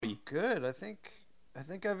good. I think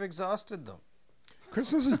I've exhausted them.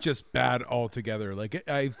 Christmas is just bad altogether. Like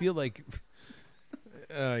I feel like,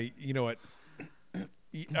 you know what?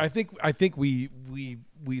 I think we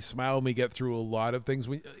smile and we get through a lot of things.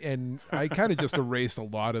 And I kind of just erased a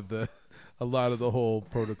lot of the whole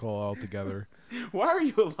protocol altogether. Why are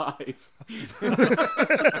you alive?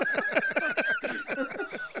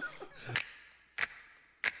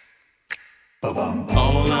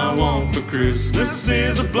 All I want for Christmas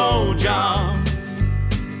is a blowjob.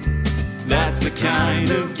 That's the kind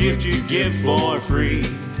of gift you give for free.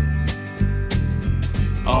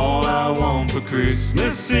 All I want for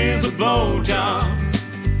Christmas is a blowjob.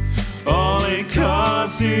 All it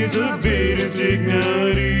costs is a bit of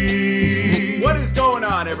dignity. What is going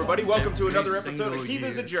on, everybody? Welcome to another episode of Keith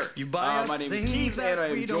is a Jerk. My name is Keith, and I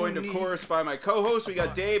am joined, of course, by my co-host. We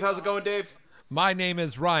got Dave. How's it going, Dave? My name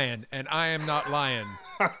is Ryan, and I am not lying.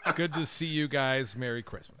 Good to see you guys. Merry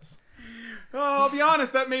Christmas. Oh, I'll be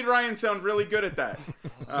honest, that made Ryan sound really good at that.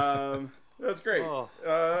 That's great.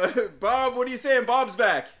 Bob, what are you saying? Bob's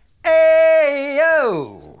back. Hey,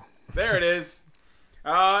 yo! There it is.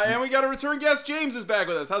 And we got a return guest. James is back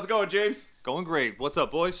with us. How's it going, James? Going great. What's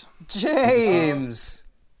up, boys? James!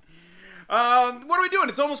 What are we doing?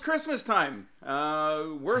 It's almost Christmas time.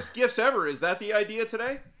 Worst gifts ever. Is that the idea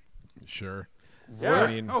today? Sure. Yeah. I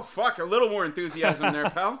mean, oh, fuck. A little more enthusiasm there,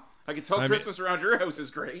 pal. I can tell Christmas around your house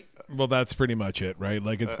is great. Well, that's pretty much it, right?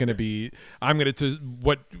 Like it's going to be,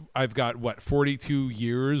 I've got 42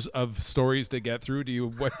 years of stories to get through.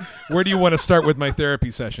 Where do you want to start with my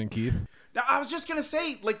therapy session, Keith? Now, I was just going to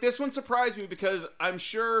say, like, this one surprised me because I'm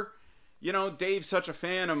sure, you know, Dave's such a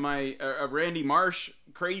fan of my, Randy Marsh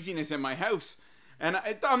craziness in my house. And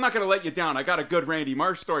I'm not going to let you down. I got a good Randy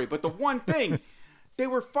Marsh story. But the one thing, they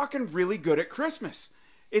were fucking really good at Christmas.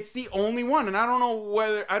 It's the only one, and I don't know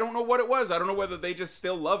what it was. I don't know whether they just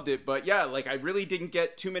still loved it, but yeah, like I really didn't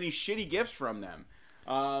get too many shitty gifts from them.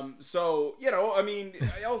 So you know, I mean,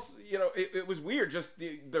 it was weird. Just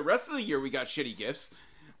the rest of the year we got shitty gifts,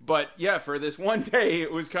 but yeah, for this one day,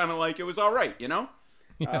 it was kind of like it was all right, you know.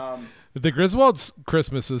 Yeah. The Griswolds'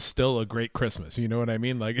 Christmas is still a great Christmas. You know what I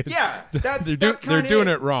mean? Like, yeah, they're doing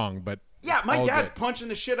it wrong, but. Yeah, my dad's punching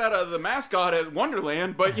the shit out of the mascot at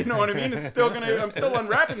Wonderland, but you know what I mean? I'm still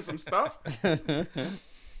unwrapping some stuff. All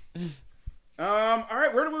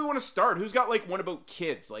right, where do we want to start? Who's got like one about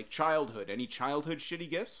kids, like childhood? Any childhood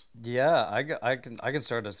shitty gifts? Yeah, I can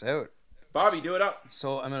start us out. Bobby, do it up.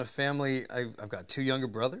 So I'm in a family. I've got two younger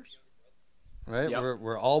brothers. Right, yep.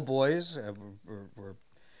 We're all boys.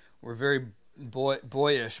 We're very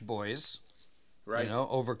boyish boys. Right. You know,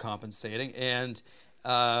 overcompensating and.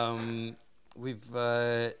 I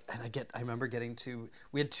remember getting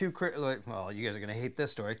we had two, well, you guys are going to hate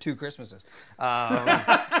this story, 2 Christmases. I'm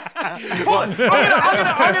gonna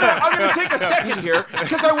take a second here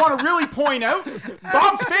because I want to really point out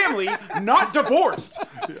Bob's family not divorced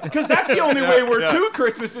because that's the only way where 2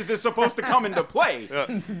 Christmases is supposed to come into play. Yeah.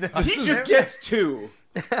 He just gets 2.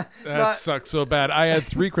 That sucks so bad. I had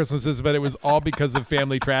 3 Christmases, but it was all because of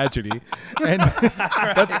family tragedy, and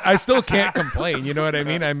I still can't complain. You know what I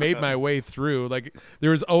mean? I made my way through. Like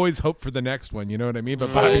there was always hope for the next one. You know what I mean?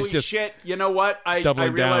 But Bobby's holy just shit! You know what? I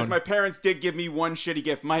realized down. My parents did give me one shitty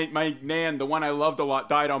gift. My nan, the one I loved a lot,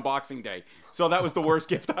 died on Boxing Day. So that was the worst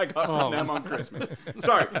gift I got from them on Christmas.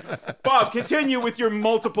 Sorry. Bob, continue with your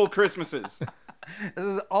multiple Christmases. This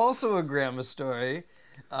is also a grandma story.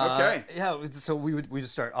 Okay. Yeah, so we would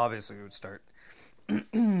start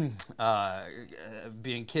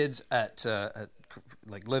being kids at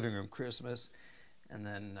like living room Christmas, and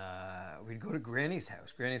then we'd go to Granny's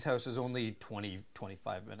house. Granny's house was only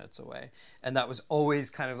 20-25 minutes away, and that was always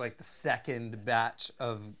kind of like the second batch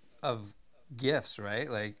of gifts, right?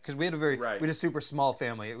 Like because we had we had a super small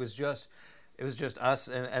family. It was just us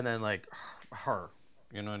and then like her.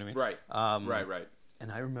 You know what I mean? Right. Right.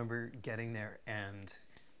 And I remember getting there and.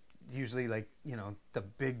 Usually, like you know, the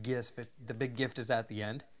big gift is at the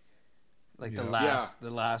end, like the last,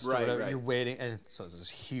 or whatever. Right. You're waiting, and so it's this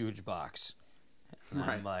huge box. And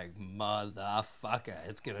I'm like, motherfucker,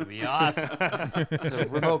 it's gonna be awesome. It's a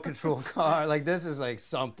remote control car. Like this is like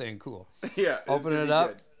something cool. Yeah. Open it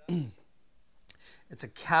up. It's a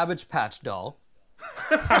Cabbage Patch doll.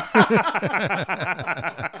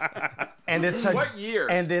 And it's what year?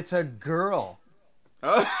 And it's a girl.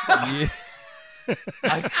 Oh. Yeah.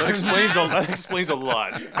 That explains a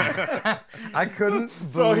lot. I couldn't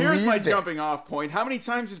So here's my believe it. jumping off point. How many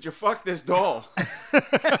times did you fuck this doll?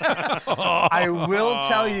 I will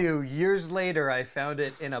tell you, years later, I found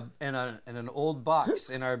it in an old box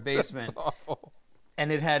in our basement.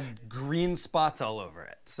 and it had green spots all over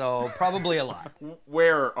it. So probably a lot.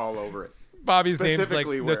 Where all over it? Bobby's name's like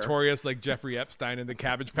Specifically where? notorious, like Jeffrey Epstein in the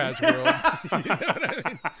Cabbage Patch world. You know what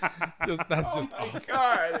I mean? That's just awful.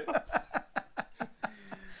 God.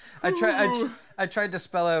 I tried to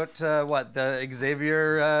spell out what the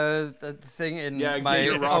Xavier thing in Yeah, my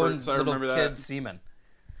Xavier own Roberts, I little remember kid that. semen.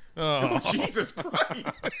 Oh. Jesus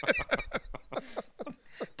Christ.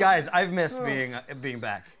 Guys, I've missed being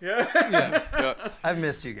back. Yeah, I've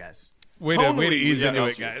missed you guys. Way to Totally. ease yeah, into no,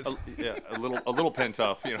 it, guys. a little pent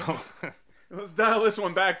up, you know. Let's dial this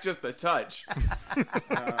one back just a touch.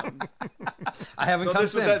 I haven't So come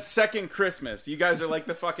this was that since. second Christmas. You guys are like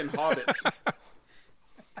the fucking hobbits.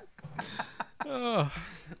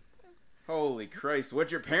 Holy Christ.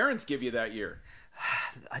 What'd your parents give you that year?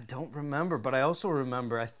 I don't remember, but I also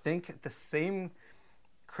remember, I think the same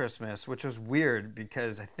Christmas, which was weird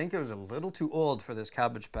because I think it was a little too old for this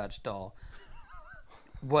Cabbage Patch doll,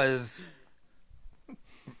 was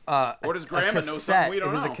Or does a Grandma know cassette. something we don't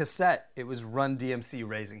It was know? a cassette. It was Run DMC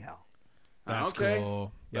Raising Hell. That's Okay.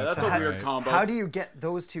 cool. Yeah, that's a all weird right. combo. How do you get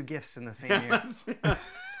those two gifts in the same year?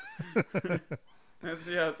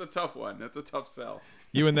 It's a tough one. That's a tough sell.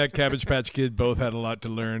 You and that Cabbage Patch Kid both had a lot to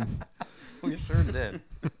learn. We sure did.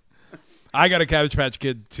 I got a Cabbage Patch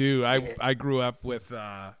Kid too. I grew up with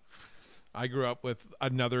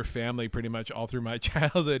another family pretty much all through my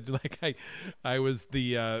childhood. Like I was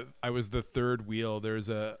the third wheel. There's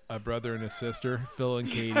a brother and a sister, Phil and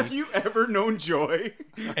Katie. Have you ever known joy?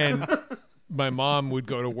 And my mom would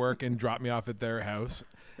go to work and drop me off at their house.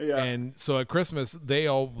 Yeah. And so at Christmas, they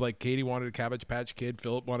all, like, Katie wanted a Cabbage Patch Kid,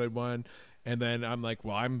 Philip wanted one, and then I'm like,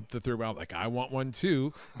 well, I'm the third one. Like, I want one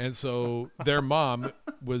too. And so their mom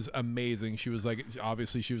was amazing. She was like,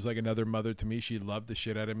 obviously, she was like another mother to me. She loved the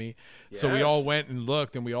shit out of me. So we Yes. all went and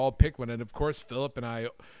looked, and we all picked one. And of course, Philip and I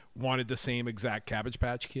wanted the same exact Cabbage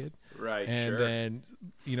Patch Kid. Right, And sure. then,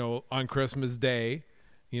 on Christmas Day,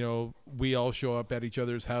 we all show up at each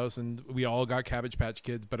other's house, and we all got Cabbage Patch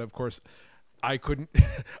Kids. But of course, I couldn't.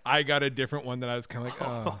 I got a different one that I was kind of like,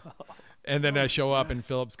 oh. And then I show up, and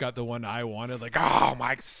Philip's got the one I wanted. Like, oh,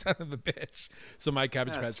 my son of a bitch. So my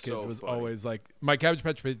Cabbage That's Patch Kid so was funny. always like, my Cabbage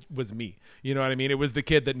Patch Kid was me. You know what I mean? It was the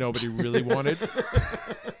kid that nobody really wanted.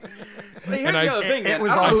 Here's And the I- other thing, man. It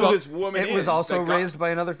was I don't know also who this woman it was is also that got- raised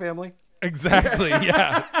by another family. Exactly.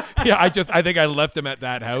 Yeah. Yeah. I think I left him at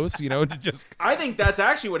that house, to just. I think that's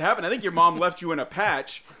actually what happened. I think your mom left you in a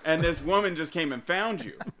patch, and this woman just came and found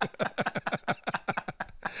you.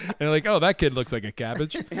 And like, oh, that kid looks like a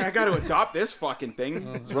cabbage. Hey, I got to adopt this fucking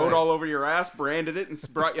thing. Wrote all over your ass, branded it,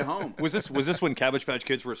 and brought you home. Was this when Cabbage Patch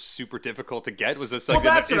Kids were super difficult to get? Was this like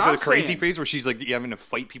Well, that's the, what is it I'm the crazy saying. phase where she's like having to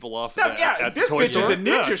fight people off? Yeah, at the this toy bitch store? is a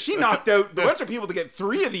ninja. Yeah. She knocked out a bunch of people to get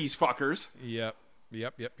 3 of these fuckers. Yep.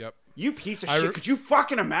 You piece of I shit. re- Could you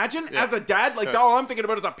fucking imagine? Yeah. As a dad, like, Yeah. all I'm thinking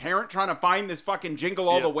about is a parent trying to find this fucking Jingle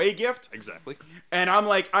All Yeah. the Way gift. Exactly. And I'm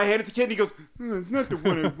like, I hand it to the kid, and he goes, "Oh, it's not the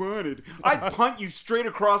one I wanted." I'd punt you straight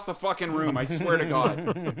across the fucking room, I swear to God.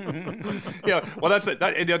 Yeah. Well,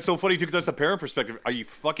 and that's so funny too because that's the parent perspective. Are you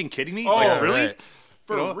fucking kidding me? Oh, like, really? right.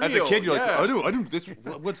 For As a real, kid, you're yeah. like, I do. This.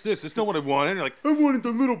 What's this? It's not what I wanted. And you're like, I wanted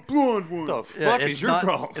the little blonde one. the fuck is your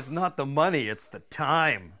problem? It's not the money. It's the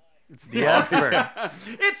time. It's the effort.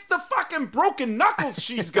 It's the fucking broken knuckles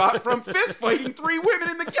she's got from fist fighting 3 women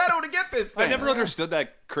in the ghetto to get this thing. I never understood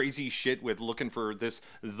that crazy shit with looking for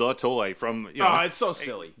the toy from Oh, it's so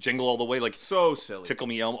silly. Jingle All the Way, like So silly. Tickle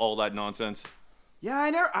Me Elmo, all that nonsense. Yeah,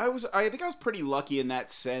 I think I was pretty lucky in that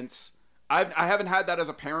sense. I haven't had that as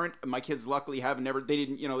a parent. My kids luckily have never. They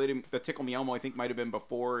didn't. The Tickle Me Elmo I think might have been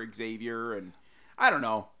before Xavier, and I don't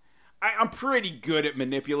know. I'm pretty good at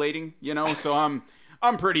manipulating, So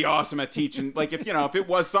I'm pretty awesome at teaching. Like if it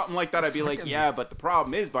was something like that, I'd be like, yeah, but the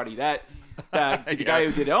problem is, buddy, that the guy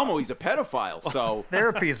who did Elmo, he's a pedophile. So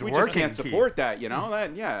Therapy's we working. just can't Keith. support that.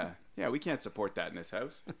 That yeah, we can't support that in this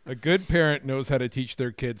house. A good parent knows how to teach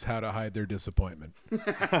their kids how to hide their disappointment.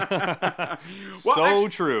 Well,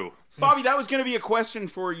 True. Bobby, that was going to be a question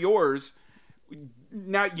for yours.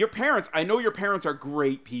 Now, your parents, I know your parents are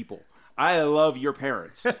great people. I love your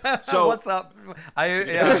parents. So What's up?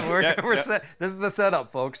 We're set. This is the setup,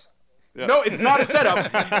 folks. No, it's not a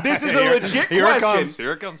setup. This is a legit Here question. it comes.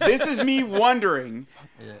 Here it comes. This is me wondering,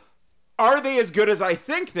 are they as good as I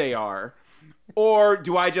think they are? Or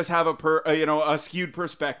do I just have a skewed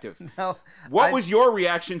perspective? No, What was your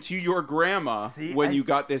reaction to your grandma when you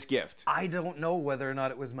got this gift? I don't know whether or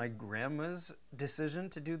not it was my grandma's decision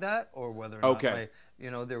to do that, or whether or Okay.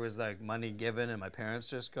 not there was like money given and my parents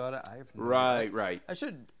just got it. I have no Right, idea. right. I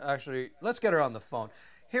should actually let's get her on the phone.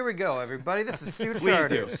 Here we go, everybody. This is Sue Please do.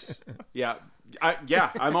 Charters. Yeah,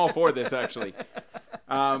 I'm all for this actually.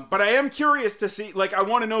 But I am curious to see, like, I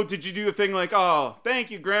want to know, did you do the thing like, oh,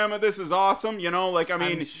 thank you, Grandma, this is awesome, you know, like, I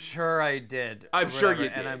mean. I'm sure I did. I'm sure you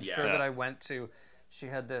did, And I'm yeah. sure that I went to, she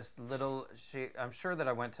had this little, I'm sure that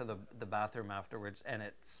I went to the bathroom afterwards and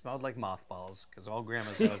it smelled like mothballs, because all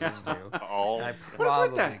Grandma's houses do. Oh. And I What is with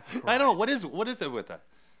probably that? cried. I don't know. What is it with that?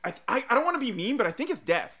 I don't want to be mean, but I think it's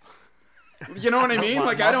death. You know what I mean?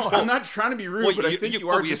 Like, I'm not trying to be rude, but I think you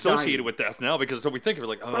are we just associated dying. with death now because we think of it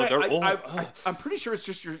like, oh, But they're old. I'm pretty sure it's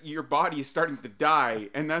just your body is starting to die,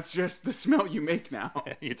 and that's just the smell you make now.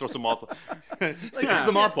 You throw some mothballs. Like, This is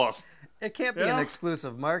the mothballs. It can't be an Yeah.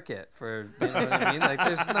 exclusive market for, you know what I mean? Like,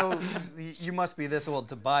 there's no, you must be this old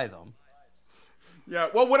to buy them. Yeah,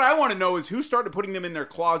 well, what I want to know is who started putting them in their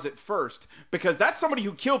closet first, because that's somebody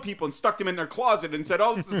who killed people and stuck them in their closet and said,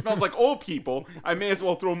 oh, this smells like old people. I may as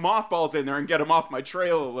well throw mothballs in there and get them off my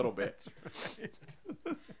trail a little bit.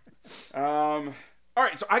 All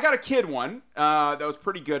right, so I got a kid one that was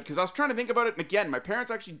pretty good, because I was trying to think about it, and again, my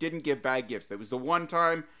parents actually didn't give bad gifts. That was the one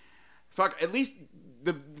time, at least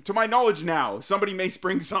to my knowledge now, somebody may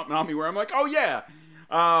spring something on me where I'm like, oh yeah.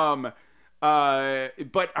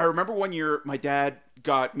 But I remember one year my dad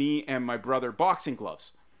got me and my brother boxing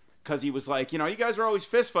gloves, because he was like, you know, you guys are always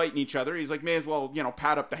fist fighting each other. He's like, may as well, you know,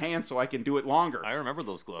 pad up the hand so I can do it longer. I remember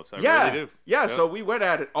those gloves. I Yeah, really do. yeah. So we went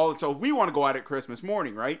at it so we want to go at it Christmas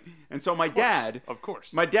morning, right? And so my dad, Of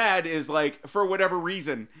course. my dad is like, for whatever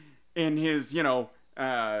reason, in his, you know,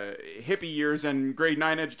 hippie years and grade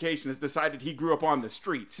 9 education, has decided he grew up on the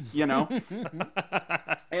streets, you know,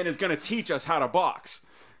 and is going to teach us how to box.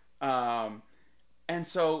 And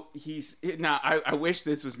so I wish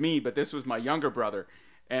this was me, but this was my younger brother.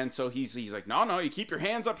 And so he's like, no, you keep your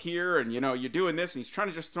hands up here, and, you know, you're doing this, and he's trying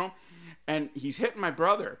to just throw them. And he's hitting my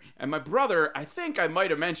brother. And my brother, I think I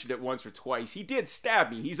might have mentioned it once or twice, he did stab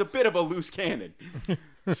me. He's a bit of a loose cannon.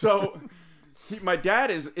 So my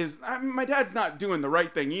dad's not doing the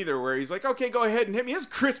right thing either, where he's like, okay, go ahead and hit me. It's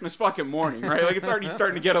Christmas fucking morning, right? Like, it's already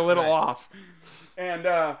starting to get a little off.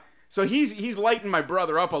 And so he's lighting my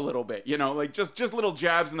brother up a little bit, you know, like just little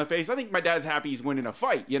jabs in the face. I think my dad's happy he's winning a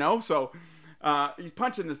fight, you know? So he's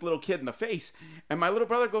punching this little kid in the face, and my little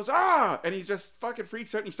brother goes, ah! And he just fucking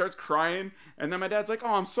freaks out, and he starts crying. And then my dad's like,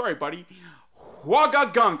 oh, I'm sorry, buddy.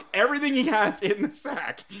 Wagga gunk, everything he has in the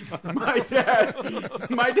sack. My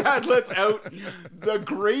dad lets out the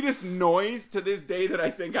greatest noise to this day that I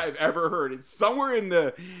think I've ever heard. It's somewhere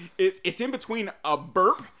it's in between a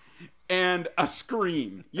burp and a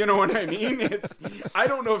scream. You know what I mean? I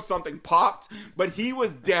don't know if something popped, but he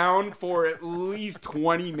was down for at least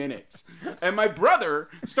 20 minutes. And my brother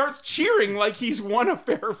starts cheering like he's won a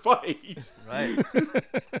fair fight. Right.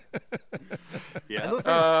 Yeah. And those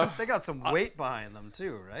things, they got some weight behind them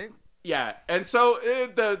too, right? Yeah, and so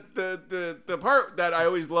the part that I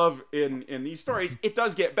always love in these stories, it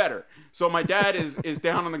does get better. So my dad is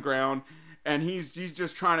down on the ground, and he's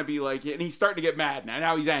just trying to be like, and he's starting to get mad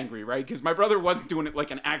now he's angry, right? Because my brother wasn't doing it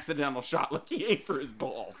like an accidental shot, like he aimed for his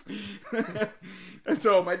balls. And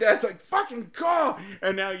so my dad's like, fucking go!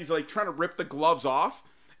 And now he's like trying to rip the gloves off.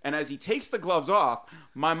 And as he takes the gloves off,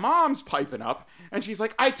 my mom's piping up, and she's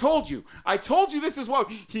like, I told you this is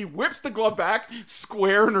what. He whips the glove back,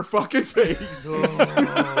 square in her fucking face.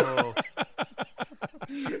 Oh.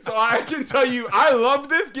 So I can tell you, I loved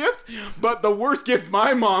this gift, but the worst gift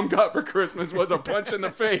my mom got for Christmas was a punch in the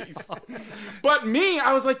face. But me,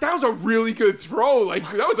 I was like, that was a really good throw. Like,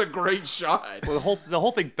 that was a great shot. Well, the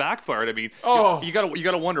whole thing backfired. I mean, Oh. you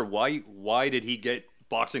gotta wonder why did he get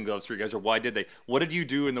boxing gloves for you guys, or why did they? What did you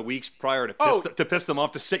do in the weeks prior to piss them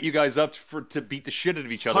off, to set you guys up to beat the shit out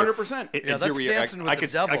of each other? 100%. Yeah, that's dancing with the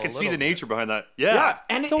devil I a can see little the bit. nature behind that. Yeah, Yeah,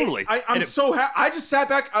 and totally. I'm so happy. I just sat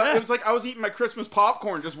back. It was like I was eating my Christmas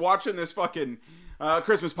popcorn, just watching this fucking.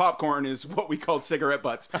 Christmas popcorn is what we called cigarette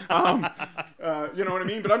butts. You know what I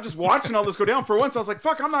mean? But I'm just watching all this go down. For once, I was like,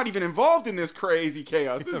 fuck, I'm not even involved in this crazy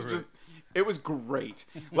chaos. This is just. It was great.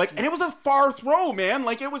 Like, and it was a far throw, man.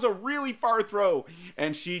 Like, it was a really far throw.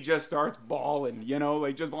 And she just starts bawling, you know,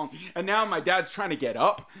 like just bawling. And now my dad's trying to get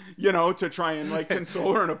up, you know, to try and like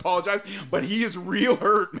console her and apologize. But he is real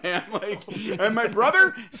hurt, man. Like, and my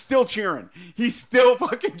brother still cheering. He's still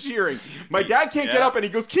fucking cheering. My dad can't get up, and he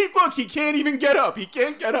goes, look, he can't even get up. He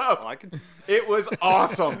can't get up. It was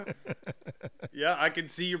awesome. Yeah, I can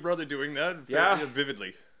see your brother doing that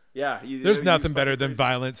vividly. Yeah. There's nothing better than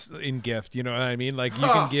violence in gift. You know what I mean? Like, you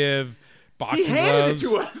can give He boxing handed gloves, it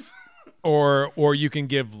to us. or you can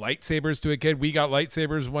give lightsabers to a kid. We got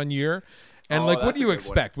lightsabers one year. And like, what that's do a you good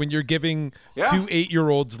expect when you're giving Yeah. 2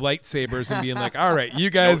 8-year-olds lightsabers and being like, all right, you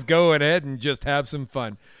guys go ahead and just have some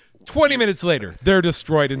fun? 20 minutes later, they're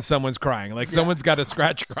destroyed and someone's crying. Like someone's got a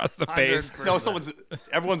scratch across the face. 100%. No,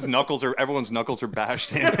 everyone's knuckles are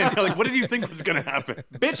bashed in. And you're like, what did you think was gonna happen?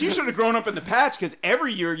 Bitch, you should have grown up in the patch because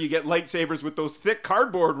every year you get lightsabers with those thick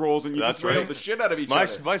cardboard rolls and you That's just rail right. the shit out of each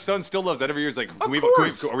other. My son still loves that. Every year he's like, Of are we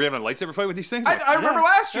course. having a lightsaber fight with these things? I remember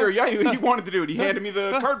last year, he wanted to do it. He handed me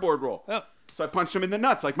the cardboard roll. So I punched him in the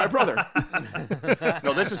nuts like my brother.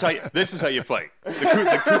 No, this is how you fight.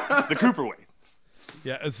 The Cooper way.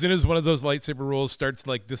 Yeah, as soon as one of those lightsaber rolls starts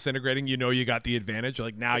like disintegrating, you know you got the advantage.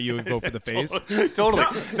 Like now you would go for the face. Totally.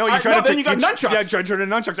 No, you try no, to then you got nunchucks. Yeah, try to turn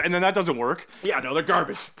into nunchucks, and then that doesn't work. Yeah, no, they're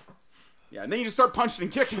garbage. Yeah, and then you just start punching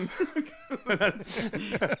and kicking.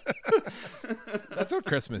 That's what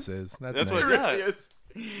Christmas is. That's nice. what. It really Yeah. is.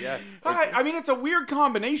 Yeah. I mean, it's a weird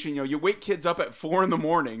combination. You wake kids up at 4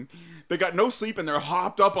 a.m. They got no sleep and they're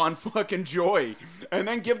hopped up on fucking joy, and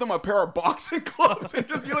then give them a pair of boxing gloves and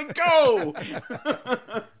just be like, go.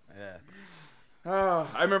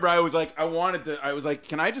 I remember I was like,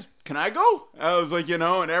 can I go? I was like,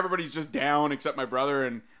 and everybody's just down except my brother,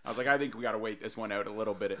 and I was like, I think we got to wait this one out a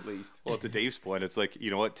little bit at least. Well, to Dave's point, it's like, you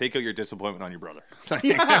know what? Take out your disappointment on your brother.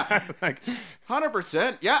 Yeah. Like,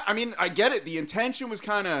 100%. Yeah, I mean, I get it. The intention was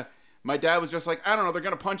kind of, my dad was just like, I don't know, they're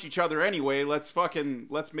going to punch each other anyway. Let's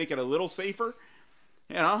make it a little safer.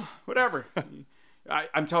 Whatever.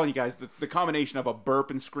 I'm telling you guys, the combination of a burp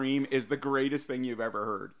and scream is the greatest thing you've ever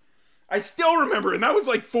heard. I still remember it, and that was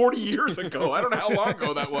like 40 years ago. I don't know how long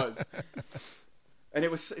ago that was. And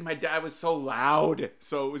my dad was so loud,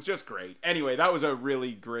 so it was just great. Anyway, that was a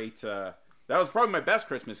really great, that was probably my best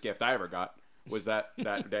Christmas gift I ever got, was that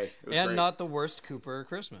day. It was And great. not the worst Cooper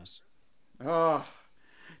Christmas. Oh,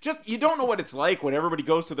 just, you don't know what it's like when everybody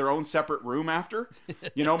goes to their own separate room after.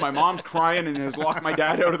 My mom's crying and has locked my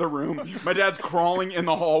dad out of the room. My dad's crawling in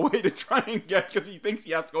the hallway to try and because he thinks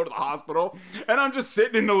he has to go to the hospital. And I'm just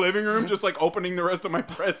sitting in the living room, just like opening the rest of my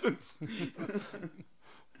presents.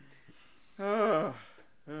 That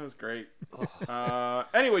was great.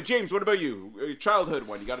 Anyway, James, what about you? Childhood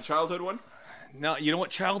one. You got a childhood one? no, you know what?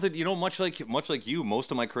 Childhood, much like you,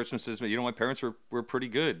 most of my Christmases, my parents were pretty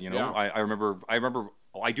good. Yeah.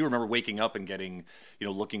 I do remember waking up and getting,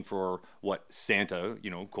 looking for what Santa,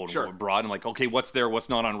 quote Sure. unquote, brought. I'm like, okay, what's there? What's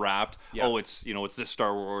not unwrapped? Yeah. Oh, it's this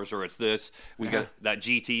Star Wars or it's this. We got that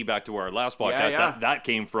GT back to our last podcast. Yeah, yeah. That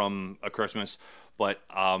came from a Christmas. But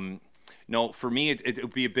no, for me, it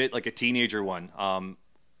would be a bit like a teenager one.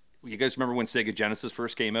 You guys remember when Sega Genesis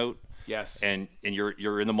first came out? Yes. And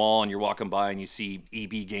you're in the mall and you're walking by and you see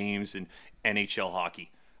EB Games and NHL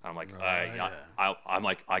hockey. I'm like, I'm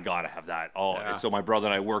like, I gotta have that. Oh, Yeah. and so my brother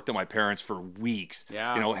and I worked on my parents for weeks.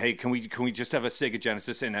 Yeah. Hey, can we just have a Sega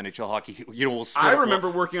Genesis and NHL hockey? We'll split I it. remember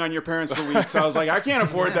working on your parents for weeks. I was like, I can't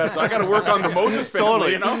afford that, so I got to work on the Moses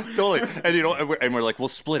family, Totally. And we're like, we'll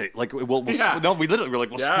split it. Like, Yeah. no, we literally were like,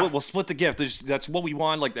 Yeah. we'll split the gift. That's what we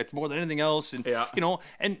want. Like, that's more than anything else. And Yeah.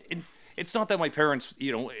 and it's not that my parents,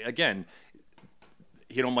 again,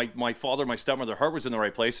 my father, my stepmother, their heart was in the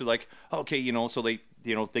right place. They're like, okay, so they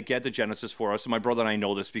get the Genesis for us. And my brother and I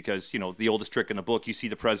know this because, the oldest trick in the book, you see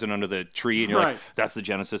the present under the tree and you're Right. like, that's the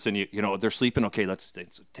Genesis. And they're sleeping. Okay, let's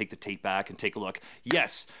take the tape back and take a look.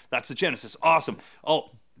 Yes, that's the Genesis. Awesome.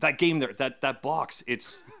 Oh, that game there, that box,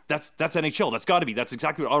 that's NHL. That's got to be. That's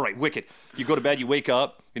exactly what. All right, wicked. You go to bed, you wake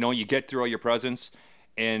up, you get through all your presents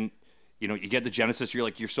and, you get the Genesis.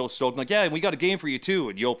 You're so stoked. Like, yeah, and we got a game for you too.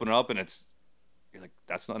 And you open it up and you're like,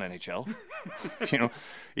 that's not NHL,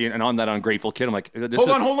 and I'm that ungrateful kid. I'm like,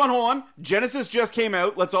 Hold on. Genesis just came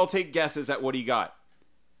out. Let's all take guesses at what he got.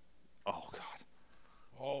 Oh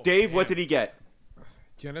God. Oh, Dave, what did he get?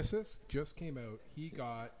 Genesis just came out. He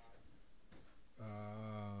got.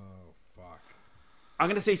 Fuck. I'm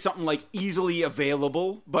going to say something like easily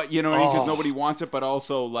available, but because nobody wants it, but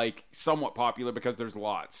also like somewhat popular because there's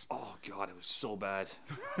lots. Oh God, it was so bad.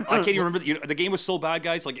 I can't even remember. The game was so bad,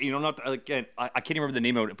 guys. Like, not again. I can't even remember the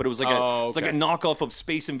name of it, but it was like it's like a knockoff of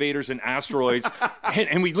Space Invaders and Asteroids,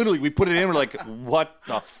 and we put it in. We're like, what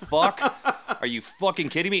the fuck? Are you fucking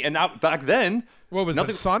kidding me? And that back then. What was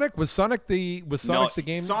it? Sonic? Was Sonic the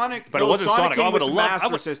game? Sonic, But it wasn't Sonic. Came I would with have the loved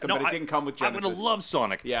Master System, but it didn't come with Genesis. I would have loved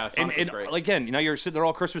Sonic. Yeah, Sonic was and great. again, you're sitting there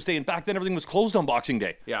all Christmas Day, and back then everything was closed on Boxing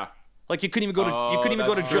Day. Yeah. Like you couldn't even go to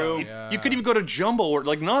that's true. You couldn't even go to Jumbo or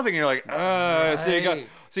like nothing. And you're like,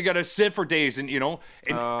 so you got to sit for days, and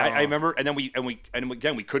I remember, and then we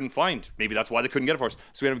couldn't find. Maybe that's why they couldn't get it for us.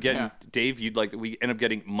 So we ended up getting Dave. We ended up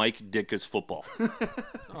getting Mike Ditka's football.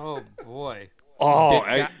 Oh boy. Oh,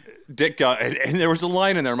 Ditka, and there was a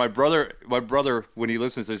line in there. My brother, when he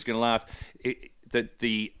listens, is gonna laugh. That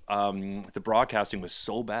the broadcasting was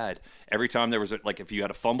so bad. Every time there was if you had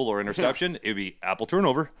a fumble or interception, it'd be Apple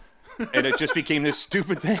turnover, And it just became this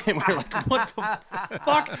stupid thing. We were like, what the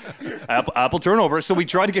fuck? Apple turnover. So we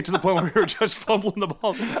tried to get to the point where we were just fumbling the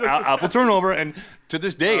ball. Apple turnover. And to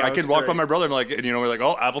this day, I can walk by my brother and we're like,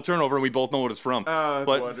 oh, Apple turnover. And we both know what it's from. That's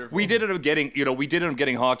but wonderful. we did end up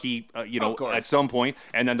getting hockey, at some point.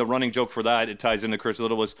 And then the running joke for that, it ties into Chris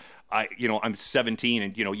Little, was I'm 17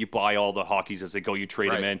 and, you buy all the hockeys as they go, you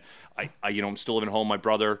trade them in. I'm still living at home. My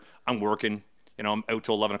brother, I'm working. I'm out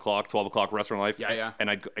till 11 o'clock, 12 o'clock, restaurant life. Yeah. And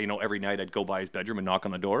I'd, every night I'd go by his bedroom and knock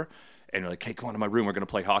on the door. And they're like, hey, come on to my room. We're going to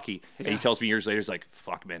play hockey. And he tells me years later, he's like,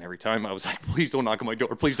 fuck, man, every time I was like, please don't knock on my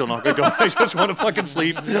door. Please don't knock on my door. I just want to fucking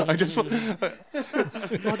sleep. I just want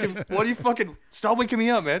what do you fucking, stop waking me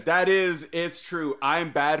up, man. It's true. I'm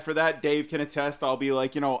bad for that. Dave can attest. I'll be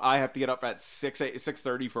like, I have to get up at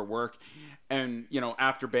 6:30 for work. And,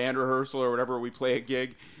 after band rehearsal or whatever, we play a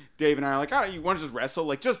gig. Dave and I are like, oh, you want to just wrestle?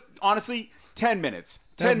 Like, just honestly, 10 minutes.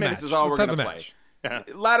 10 minutes is all we're going to play. Yeah.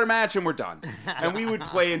 Ladder match and we're done. And we would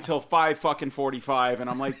play until 5:45, and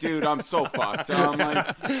I'm like, dude, I'm so fucked. I'm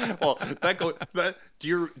like, well,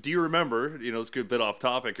 do you remember? It's a good bit off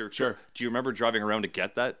topic. Sure. Do you remember driving around to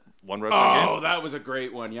get that one wrestling game? Oh, that was a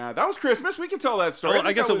great one. Yeah, that was Christmas. We can tell that story.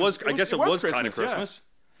 I guess it was kind of Christmas.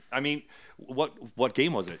 I mean, what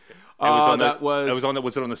game was it?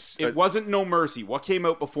 It wasn't No Mercy. What came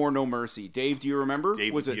out before No Mercy? Dave, do you remember?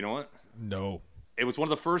 Dave, was it? You know what? No. It was one of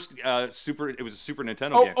the first It was a Super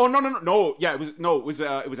Nintendo game. Oh no. Yeah, it was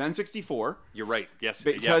N64. You're right. Yes,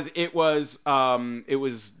 because it was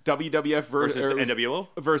WWF versus NWO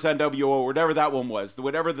versus NWO, whatever that one was. It's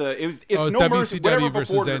No WCW Mercy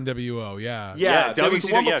versus NWO. Yeah. There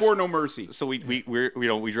was one before No Mercy. So we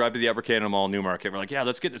drive to the Upper Canada Mall, Newmarket. We're like, yeah,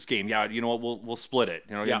 let's get this game. Yeah, you know what? We'll split it.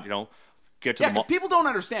 Get to the mall. Because people don't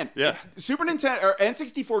understand. Yeah. Super Nintendo or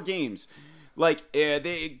N64 games. Like,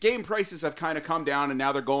 the game prices have kind of come down, and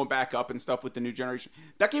now they're going back up and stuff with the new generation.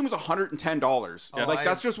 That game was $110. Oh,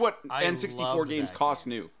 that's just what N64 games cost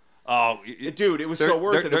new. Oh, dude, it was so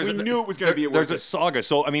worth it. We knew it was going to be worth it. There's a saga.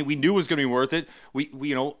 So, I mean, we knew it was going to be worth it.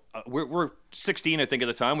 We're 16, I think, at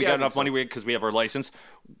the time. We got enough money because we have our license.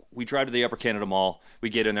 We drive to the Upper Canada Mall. We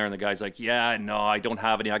get in there, and the guy's like, yeah, no, I don't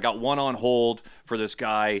have any. I got one on hold for this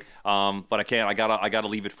guy, but I can't. I gotta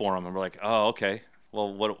leave it for him. And we're like, oh, okay.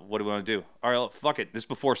 Well, what do we want to do? All right, well, fuck it. This is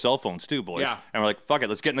before cell phones too, boys. Yeah. And we're like, fuck it.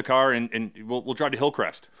 Let's get in the car and we'll drive to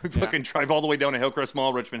Hillcrest. We fucking drive all the way down to Hillcrest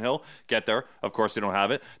Mall, Richmond Hill. Get there. Of course, they don't have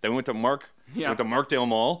it. Then we went to Markdale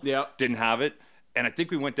Mall. Yeah. Didn't have it. And I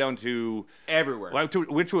think we went down to everywhere. Went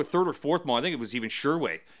to a third or fourth mall. I think it was even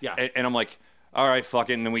Sherway. Yeah. And I'm like, all right,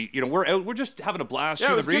 fucking, and we're out. We're just having a blast.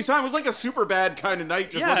 Yeah, it was a good time. It was like a super bad kind of night,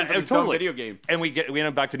 just looking for this dumb video game. And we end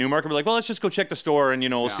up back to Newmarket. We're like, well, let's just go check the store, and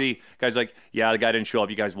we'll see. Guy's like, yeah, the guy didn't show up.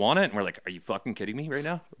 You guys want it? And we're like, are you fucking kidding me right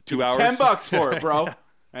now? 2 hours, $10 for it, bro.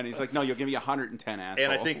 And he's like, no, you'll give me 110, asshole.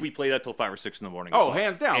 And I think we played that till 5 or 6 in the morning. Oh,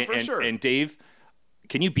 hands down, for sure. And Dave,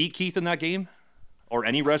 can you beat Keith in that game? Or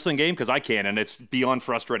any wrestling game? Because I can, and it's beyond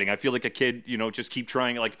frustrating. I feel like a kid, just keep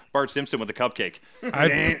trying, like Bart Simpson with the cupcake.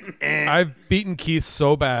 I've beaten Keith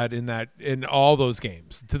so bad in all those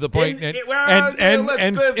games, to the point, and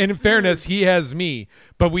in fairness, he has me,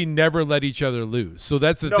 but we never let each other lose. So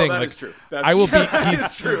that's the thing. That like, is true. I will beat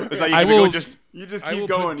Keith. True. You just keep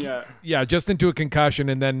going, Yeah, just into a concussion,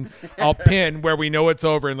 and then I'll pin where we know it's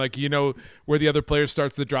over, and where the other player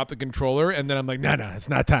starts to drop the controller, and then I'm like, no, it's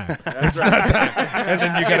not time. It's not time. And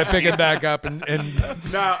then you got to pick it back up, and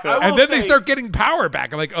then they start getting power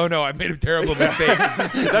back. I'm like, oh no, I made a terrible mistake.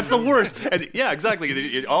 That's the worst. And yeah, exactly.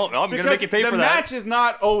 I'm going to make you pay for that. The match is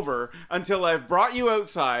not over until I've brought you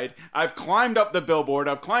outside, I've climbed up the billboard,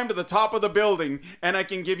 I've climbed to the top of the building, and I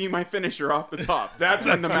can give you my finisher off the top. That's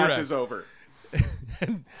when the match is over.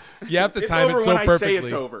 You have to time it so perfectly. I say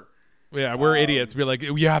it's over. Yeah, we're idiots. We're like,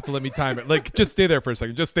 you have to let me time it. Like, just stay there for a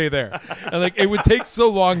second. Just stay there. And like, it would take so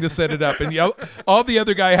long to set it up. And all the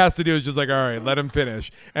other guy has to do is just like, all right, let him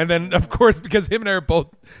finish. And then, of course, because him and I are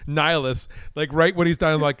both nihilists, like right when he's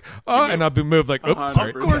done, I'm like, oh, and I'll be moved like, oops, sorry.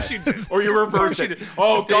 Of course you did. Or you reverse it.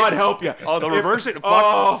 Oh, God help you. Oh, the reverse it.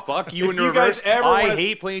 Fuck you in the reverse. I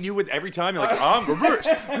hate playing you with every time. You're like,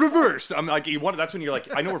 reverse. I'm like, that's when you're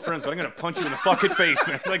like, I know we're friends, but I'm going to punch you in the fucking face,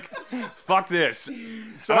 man. Like, fuck this.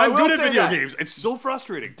 So I'm good at video games. It's so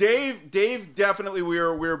frustrating. Dave, definitely we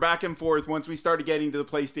were back and forth once we started getting to the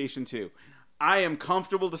PlayStation 2. I am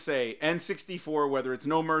comfortable to say N64, whether it's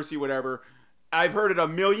No Mercy, whatever, I've heard it a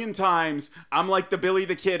million times. I'm like the Billy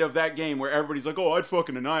the Kid of that game where everybody's like, oh, I'd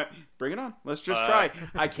fucking deny it. Bring it on. Let's just try.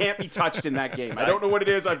 I can't be touched in that game. I don't know what it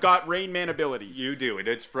is. I've got Rain Man abilities. You do. And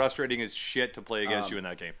it's frustrating as shit to play against you in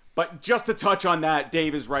that game. But just to touch on that,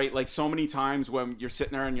 Dave is right. Like so many times when you're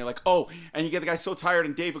sitting there and you're like, oh, and you get the guy so tired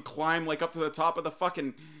and Dave would climb like up to the top of the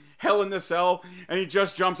fucking Hell in the Cell, and he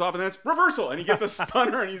just jumps off, and then it's reversal, and he gets a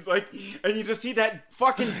stunner, and he's like, and you just see that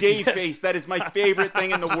fucking Dave face. That is my favorite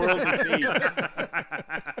thing in the world to see.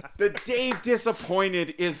 The Dave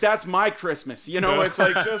disappointed that's my Christmas. You know, it's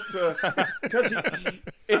like just because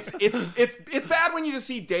it's bad when you just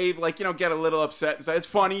see Dave like, you know, get a little upset and say it's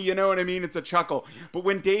funny. You know what I mean? It's a chuckle. But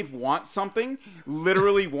when Dave wants something,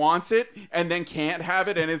 literally wants it, and then can't have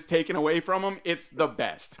it, and it's taken away from him, it's the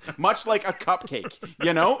best. Much like a cupcake,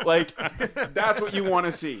 you know, like that's what you want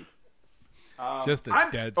to see. Just a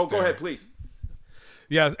dead stare. Go ahead, please.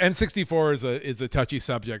 Yeah, N64 is a touchy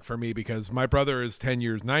subject for me because my brother is 10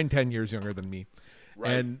 years younger than me.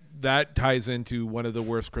 Right. And that ties into one of the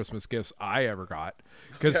worst Christmas gifts I ever got.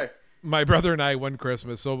 Because my brother and I one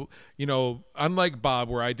Christmas, so, you know, unlike Bob,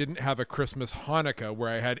 where I didn't have a Christmas Hanukkah, where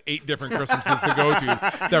I had 8 different Christmases to go to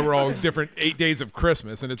that were all different 8 days of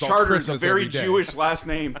Christmas, and it's all Christmas a very every day. Jewish last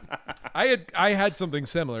name. I had something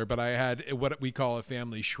similar, but I had what we call a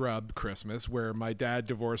family shrub Christmas, where my dad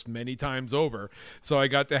divorced many times over, so I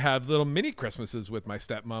got to have little mini Christmases with my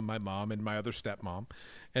stepmom, my mom, and my other stepmom.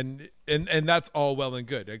 And that's all well and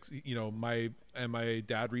good. You know, my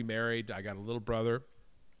dad remarried. I got a little brother.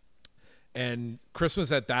 And Christmas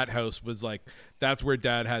at that house was like, that's where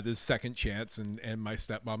Dad had his second chance, and my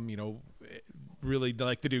stepmom, you know, really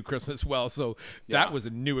liked to do Christmas well. So that was a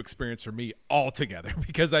new experience for me altogether,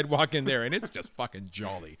 because I'd walk in there and it's just fucking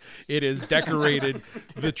jolly. It is decorated.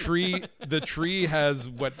 The tree has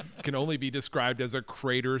what can only be described as a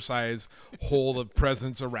crater size hole of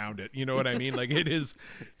presents around it. You know what I mean? Like it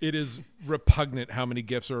is repugnant how many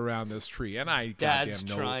gifts are around this tree. And Dad's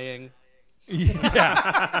trying.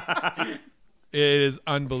 Yeah. It is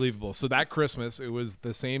unbelievable. So that Christmas, it was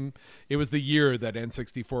the year that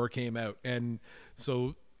N64 came out. And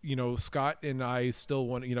so, you know, Scott and I still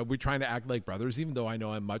want, you know, we're trying to act like brothers, even though I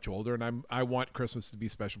know I'm much older and I want Christmas to be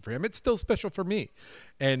special for him. It's still special for me.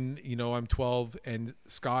 And, you know, I'm 12 and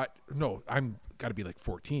I'm got to be like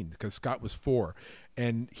 14 because Scott was 4,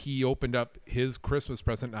 and he opened up his Christmas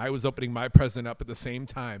present and I was opening my present up at the same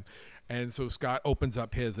time. And so Scott opens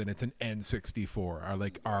up his, and it's an N64. I'm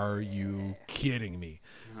like, are you kidding me?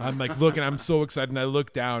 I'm like, looking, I'm so excited. And I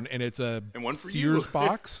look down, and it's a Sears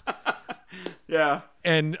box. Yeah.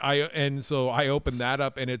 And so I open that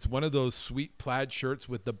up, and it's one of those sweet plaid shirts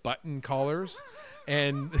with the button collars.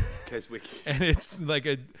 And it's like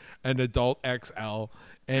an adult XL.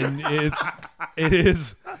 And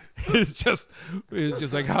it's just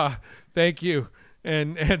like, thank you.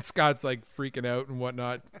 And Scott's like freaking out and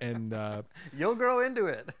whatnot, and you'll grow into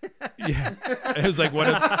it. Yeah, it was like one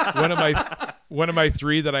of my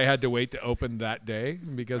 3 that I had to wait to open that day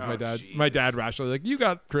because my dad rationally like, you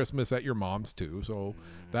got Christmas at your mom's too, so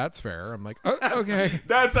that's fair. I'm like, okay.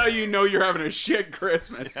 That's how you know you're having a shit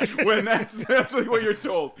Christmas, when that's what you're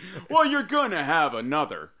told. Well, you're gonna have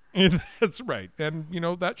another. That's right, and you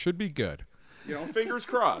know that should be good. You know, fingers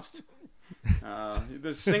crossed.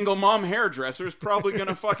 The single mom hairdresser is probably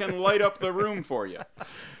gonna fucking light up the room for you.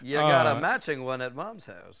 You got a matching one at Mom's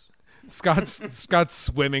house. Scott's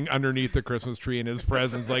swimming underneath the Christmas tree in his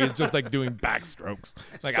presents, like it's just like doing backstrokes.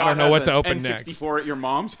 Like, Scott I don't know what to open N64 next. N64 at your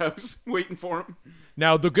mom's house, waiting for him.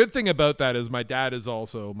 Now the good thing about that is my dad is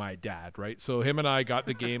also my dad, right? So him and I got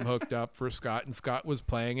the game hooked up for Scott, and Scott was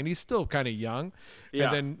playing, and he's still kind of young. Yeah.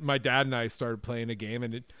 And then my dad and I started playing a game,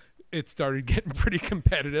 and it started getting pretty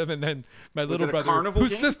competitive, and then my little brother,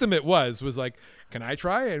 whose system it was like, can I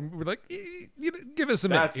try? And we're like, give us a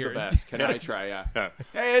minute. That's here. The best. Can I try? Yeah.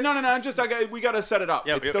 Hey, no. We got to set it up.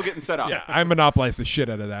 Yeah, it's still getting set up. Yeah, I monopolized the shit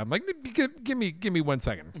out of that. I'm like, give me 1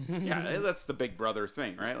 second. Yeah, that's the big brother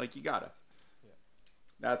thing, right? Like, you gotta.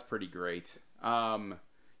 That's pretty great. You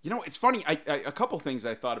know, it's funny. A couple things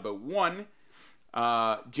I thought about. One,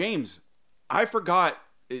 James. I forgot.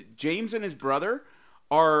 James and his brother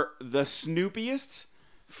are the snoopiest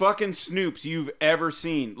fucking snoops you've ever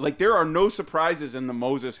seen. Like, there are no surprises in the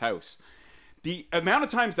Moses house. The amount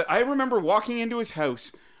of times that I remember walking into his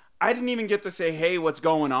house, I didn't even get to say, hey, what's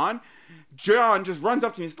going on? John just runs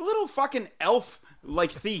up to me, this little fucking elf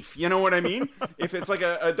like thief, you know what I mean? If it's like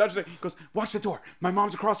a Dutch thing, he goes, watch the door, my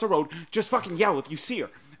mom's across the road, just fucking yell if you see her.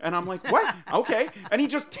 And I'm like, what? Okay. And he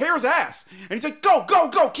just tears ass, and he's like, go,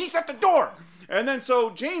 keys at the door. And then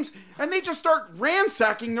so James, and they just start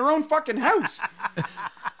ransacking their own fucking house.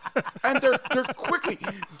 And they're quickly,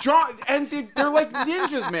 John, and they're like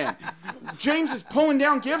ninjas, man. James is pulling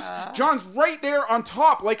down gifts. John's right there on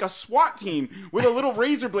top like a SWAT team with a little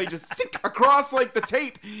razor blade just sink across like the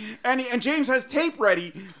tape. And James has tape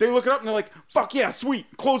ready. They look it up and they're like, fuck yeah, sweet.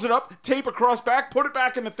 Close it up, tape across back, put it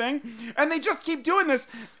back in the thing. And they just keep doing this.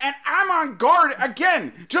 And I'm on guard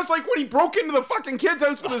again. Just like when he broke into the fucking kid's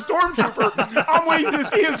house with a stormtrooper. I'm waiting to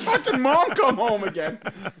see his fucking mom come home again.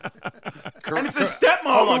 And it's a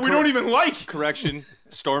stepmom who we don't even like. Correction.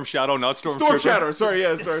 Storm Shadow, not Storm Storm Trooper. Shadow, sorry,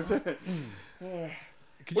 yeah, Storm Shadow.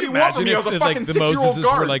 Could What you do you want from imagine me? I if was a like fucking the 6-year-old Moseses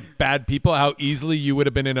guard. were like bad people? How easily you would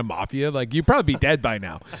have been in a mafia? Like you'd probably be dead by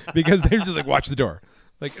now because they're just like watch the door.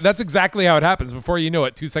 Like that's exactly how it happens. Before you know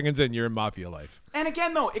it, 2 seconds in, you're in mafia life. And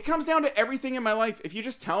again, though, it comes down to everything in my life. If you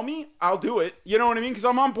just tell me, I'll do it. You know what I mean? Because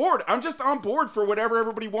I'm on board. I'm just on board for whatever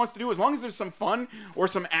everybody wants to do. As long as there's some fun or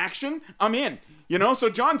some action, I'm in. You know? So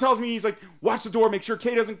John tells me, he's like, watch the door, make sure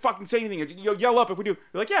Kay doesn't fucking say anything. You'll yell up if we do.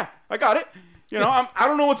 You're like, yeah, I got it. You know, I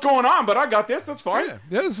don't know what's going on, but I got this. That's fine.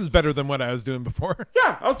 Yeah, this is better than what I was doing before.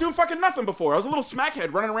 Yeah, I was doing fucking nothing before. I was a little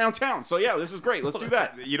smackhead running around town. So yeah, this is great. Let's do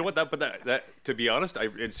that. You know what? That to be honest,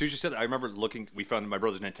 as soon as you said that, I remember looking. We found my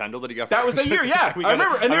brother's Nintendo that he got. That was the year, yeah. I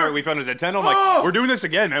remember. We found his Nintendo. I'm like, we're doing this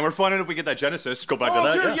again, man. We're finding if we get that Genesis. Go back to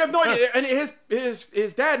that. Dude, yeah. you have no idea. And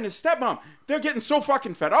his dad and his stepmom, they're getting so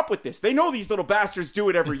fucking fed up with this. They know these little bastards do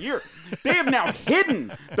it every year. They have now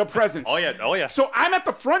hidden the presents. Oh yeah. So I'm at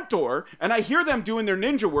the front door, and I hear them doing their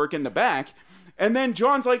ninja work in the back. And then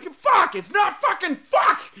John's like, fuck, it's not fucking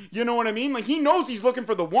fuck. You know what I mean? Like, he knows he's looking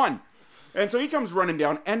for the one. And so he comes running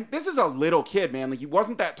down. And this is a little kid, man. Like, he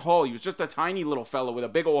wasn't that tall. He was just a tiny little fellow with a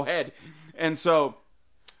big old head. And so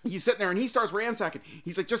he's sitting there and he starts ransacking.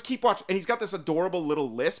 He's like, just keep watching. And he's got this adorable little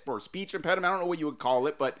lisp or speech impediment. I don't know what you would call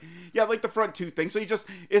it, but yeah, like the front two things. So he just,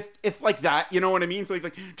 it's like that, you know what I mean? So he's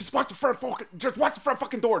like, just watch the front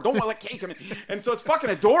fucking door. Don't let Kay come in. And so it's fucking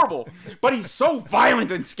adorable, but he's so violent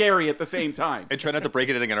and scary at the same time. And try not to break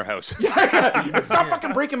anything in our house. Stop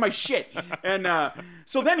fucking breaking my shit. And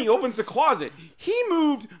so then he opens the closet. He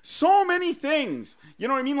moved so many things. You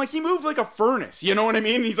know what I mean? Like, he moved like a furnace. You know what I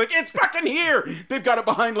mean? He's like, it's fucking here. They've got it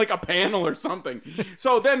behind like a panel or something.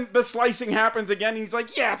 So then the slicing happens again. He's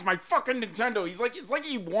like, yeah, it's my fucking Nintendo. He's like, it's like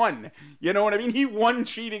he won. You know what I mean? He won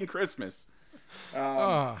cheating Christmas.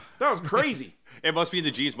 That was crazy. It must be in the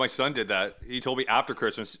genes. My son did that. He told me after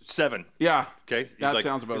Christmas, 7. Yeah. Okay. That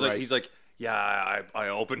sounds about right. He's like, yeah, I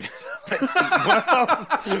opened it.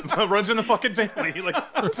 Runs in the fucking family.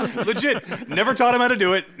 Like, legit. Never taught him how to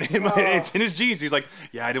do it. It's in his genes. He's like,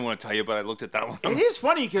 yeah, I didn't want to tell you, but I looked at that one. It is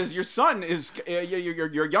funny because your son is,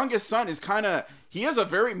 your youngest son is kind of, he is a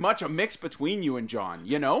very much a mix between you and John,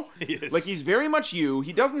 you know? He is. Like, he's very much you.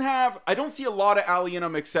 He doesn't have, I don't see a lot of Ali in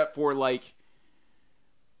him except for, like,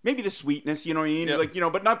 maybe the sweetness, you know what I mean? Yeah. Like, you know,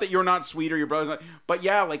 but not that you're not sweet or your brother's not. But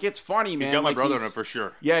yeah, like, it's funny, man. He's got my like, brother in it for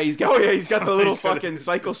sure. Yeah, he's got the little fucking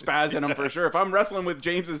psychospaz in him for sure. If I'm wrestling with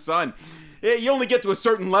James's son, you only get to a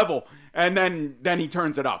certain level, and then he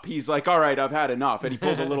turns it up. He's like, all right, I've had enough. And he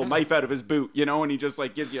pulls a little knife out of his boot, you know, and he just,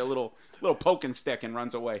 like, gives you a little poking stick and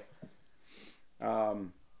runs away.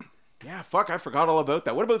 Yeah, fuck, I forgot all about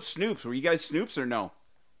that. What about Snoops? Were you guys Snoops or no?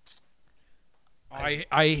 I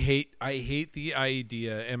hate the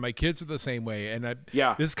idea, and my kids are the same way. And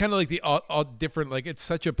Yeah. this is kind of like the all different. Like, it's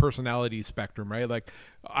such a personality spectrum, right? Like,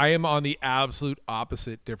 I am on the absolute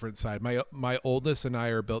opposite, different side. My oldest and I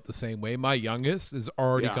are built the same way. My youngest has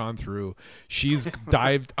already gone through. She's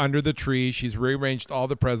dived under the tree. She's rearranged all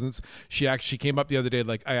the presents. She came up the other day,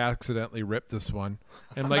 like, I accidentally ripped this one.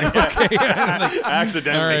 And I'm like, okay,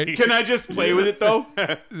 Accidentally. all right. Can I just play with it, though?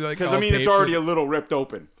 Like, Because, all I mean, it's taped already with- a little ripped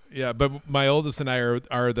open. Yeah, but my oldest and I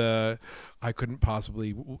are the. I couldn't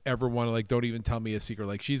possibly ever want to, like, don't even tell me a secret.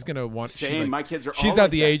 Like, she's gonna want. Same. My kids are. She's all at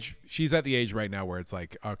like the that. age. She's at the age right now where it's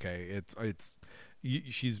like, okay,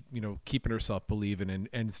 she's keeping herself believing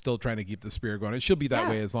and still trying to keep the spirit going. And she'll be that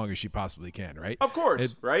way as long as she possibly can, right? Of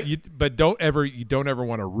course, right? But you don't ever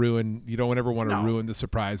want to ruin. You don't ever want to ruin the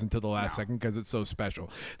surprise until the last second because it's so special.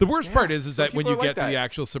 The worst part is that when you get to the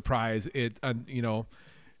actual surprise, it's.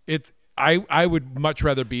 I would much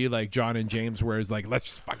rather be like John and James, where it's like, let's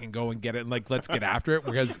just fucking go and get it, and like, let's get after it,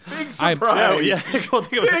 because Big surprise.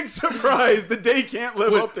 Big surprise. The day can't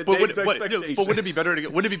live up to Dave's expectations. But wouldn't it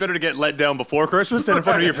be better to get let down before Christmas than in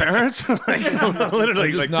front of your parents? Literally,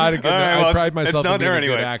 I'm just like, not a good. I pride myself in being a good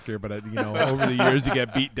anyway. actor, but over the years you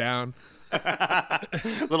get beat down.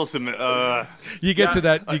 Little You get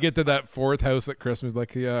to that fourth house at Christmas,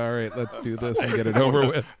 like, yeah, all right, let's do this and get it over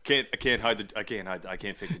with. I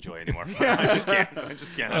can't fake the joy anymore. I just can't.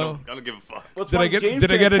 I don't give a fuck. Well, it's Did I funny, get James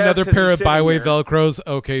Did I can't get test another 'cause pair he's of sitting byway there. Velcros?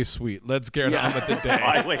 Okay, sweet. Let's get on with the day.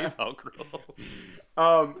 Byway Velcro.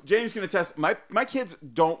 James can attest. My kids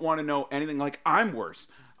don't want to know anything. Like, I'm worse.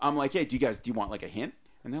 I'm like, hey, do you want like a hint?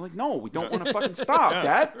 And they're like, no, we don't want to fucking stop,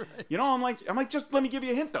 Dad. Right. You know, I'm like, just let me give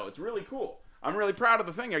you a hint though. It's really cool. I'm really proud of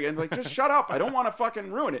the thing again. Like, just shut up. I don't want to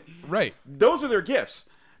fucking ruin it. Right. Those are their gifts.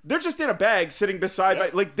 They're just in a bag sitting beside my,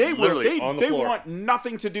 like they want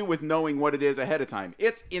nothing to do with knowing what it is ahead of time.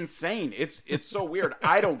 It's insane. It's so weird.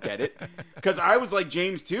 I don't get it because I was like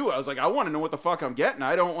James too. I was like, I want to know what the fuck I'm getting.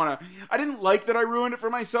 I didn't like that I ruined it for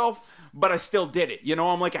myself, but I still did it. You know,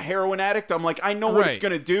 I'm like a heroin addict. I'm like, I know what it's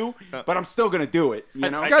gonna do, but I'm still gonna do it. You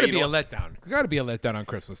know, it's got to be a letdown. It's got to be a letdown on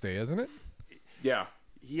Christmas Day, isn't it? Yeah.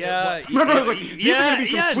 Yeah. Remember, I was like, these are gonna be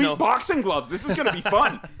some sweet boxing gloves. This is gonna be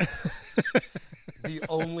fun. The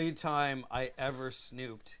only time I ever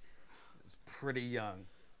snooped was pretty young,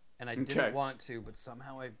 and I didn't want to, but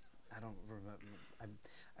somehow I don't remember.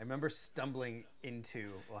 I remember stumbling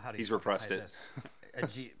into how do you? He's repressed it. A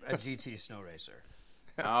GT snow racer.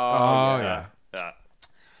 Oh yeah.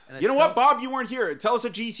 You know what, Bob? You weren't here. Tell us a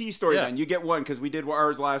GT story then. You get one because we did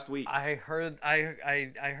ours last week. I heard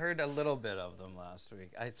a little bit of them last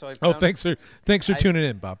week. Thanks for tuning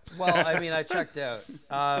in, Bob. Well, I mean, I checked out.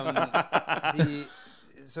 I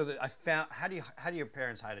found how do your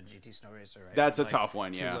parents hide a GT snow racer? Right? That's a tough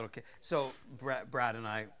one. Two Yeah. Little kids. So Brad and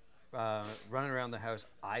I running around the house.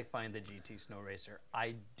 I find the GT snow racer.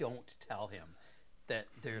 I don't tell him that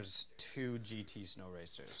there's 2 GT snow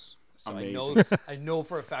racers. So Amazing. I know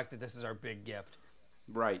for a fact that this is our big gift.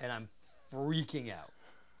 Right. And I'm freaking out.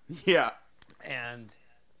 Yeah. And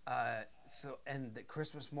and the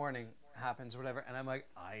Christmas morning happens, whatever, and I'm like,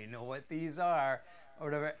 I know what these are, or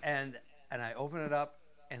whatever, and I open it up,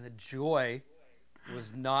 and the joy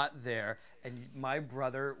was not there, and my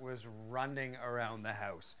brother was running around the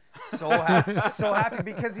house, so happy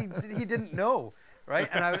because he didn't know. Right,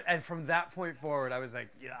 and from that point forward, I was like,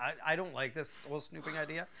 I don't like this whole snooping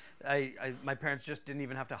idea. My parents just didn't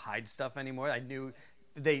even have to hide stuff anymore. I knew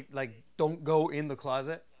they don't go in the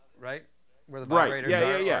closet, right, where the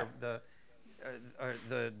vibrators are, or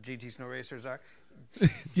the GT snow racers are.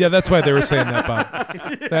 Yeah, that's why they were saying that,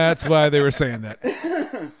 Bob. That's why they were saying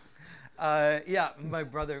that. My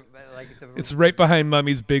brother, it's right behind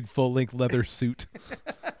Mummy's big full-length leather suit.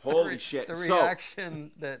 Holy shit! The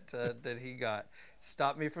reaction that he got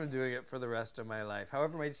stopped me from doing it for the rest of my life.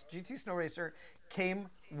 However, my GT snow racer came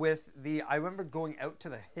with I remember going out to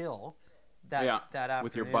the hill that afternoon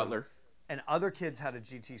with your butler, and other kids had a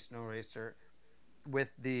GT snow racer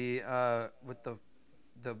with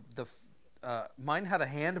mine had a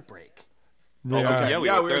handbrake. Yeah, we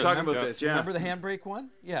were talking about this. Yeah, remember the handbrake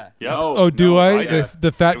one? Yeah. Yeah. Do I?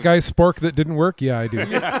 The fat guy spork that didn't work? Yeah, I do.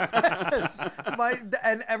 Yes.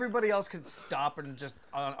 And everybody else could stop and just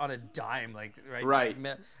on a dime, right,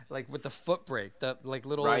 with the foot brake, the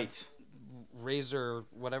little razor,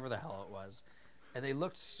 whatever the hell it was, and they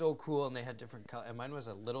looked so cool, and they had different colors. And mine was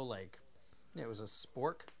a little it was a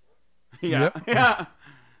spork. Yeah, yep. Yeah.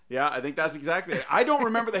 Yeah, I think that's exactly it. I don't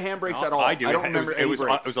remember the handbrakes at all. I do. I don't remember it was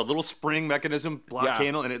brakes. It was a little spring mechanism, black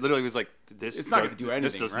handle, and it literally was like, it's not going to do anything.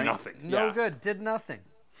 This does nothing. No good. Did nothing.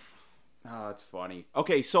 Oh, that's funny.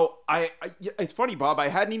 Okay, so it's funny, Bob. I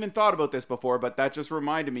hadn't even thought about this before, but that just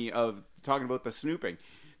reminded me of talking about the snooping.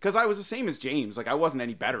 Because I was the same as James. I wasn't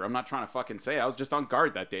any better. I'm not trying to fucking say. I was just on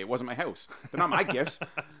guard that day. It wasn't my house. They're not my gifts.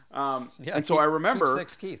 And so I remember... Keep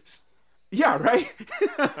 6 Keiths. Yeah, right?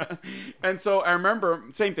 And so I remember,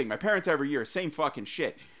 same thing. My parents every year, same fucking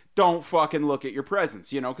shit. Don't fucking look at your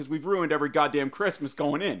presents, because we've ruined every goddamn Christmas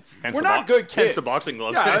going in. We're not good kids. Hence the boxing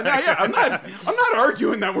gloves. Yeah, I'm not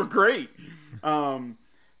arguing that we're great.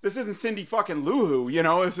 This isn't Cindy fucking Lou Who,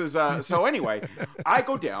 This is so anyway. I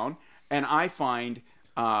go down and I find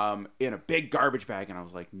in a big garbage bag, and I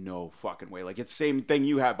was like, no fucking way. It's the same thing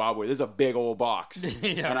you had, Bob. Where there's a big old box.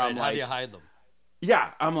 Yeah, and I'm how do you hide them?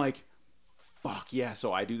 Yeah, I'm like, fuck yeah.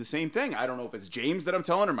 So I do the same thing. I don't know if it's James that I'm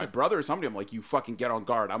telling or my brother or somebody. I'm like, you fucking get on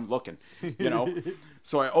guard. I'm looking,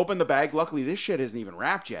 So I open the bag. Luckily, this shit isn't even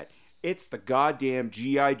wrapped yet. It's the goddamn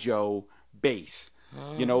G.I. Joe base.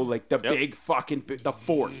 Big fucking, the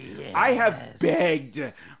fort. Yes. I have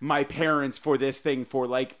begged my parents for this thing for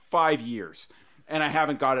 5 years. And I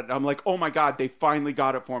haven't got it. I'm like, oh my God, they finally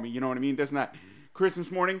got it for me. You know what I mean? This and that.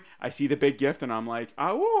 Christmas morning, I see the big gift and I'm like,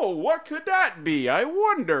 oh, what could that be? I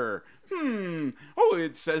wonder. Oh,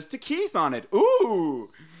 it says to Keith on it.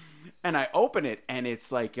 Ooh. And I open it and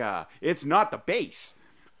it's it's not the base.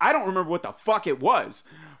 I don't remember what the fuck it was,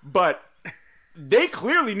 but they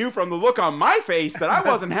clearly knew from the look on my face that I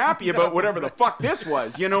wasn't happy about whatever the fuck this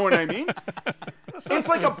was. You know what I mean? It's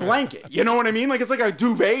like a blanket. You know what I mean? It's like a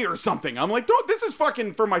duvet or something. I'm like, this is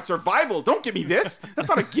fucking for my survival. Don't give me this. That's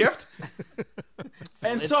not a gift.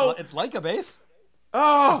 And it's, so it's like a base.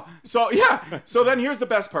 Oh, so yeah. So then here's the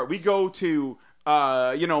best part. We go to,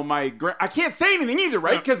 I can't say anything either,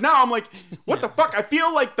 right? Because now I'm like, what the fuck? I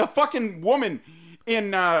feel like the fucking woman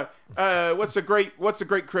in what's a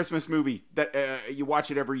great Christmas movie that you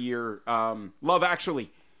watch it every year? Love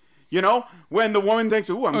Actually. You know, when the woman thinks,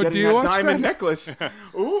 "Ooh, I'm getting that diamond necklace,"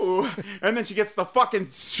 ooh, and then she gets the fucking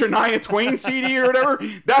Shania Twain CD or whatever.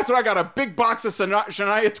 That's what I got, a big box of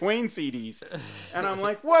Shania Twain CDs, and I'm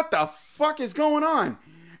like, "What the fuck is going on?"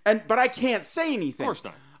 But I can't say anything. Of course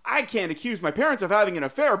not. I can't accuse my parents of having an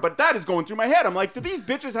affair, but that is going through my head. I'm like, do these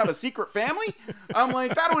bitches have a secret family? I'm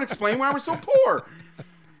like, that would explain why we're so poor.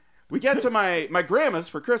 We get to my grandma's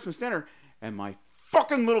for Christmas dinner, and my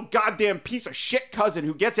fucking little goddamn piece of shit cousin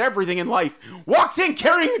who gets everything in life walks in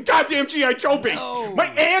carrying the goddamn G.I. Joe base. No. My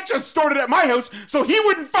aunt just stored it at my house so he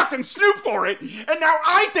wouldn't fucking snoop for it, and now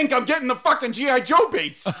I think I'm getting the fucking G.I. Joe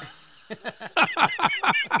base.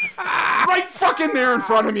 Right fucking there in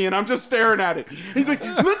front of me, and I'm just staring at it. He's like,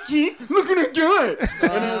 "Look, Keith, look what I got."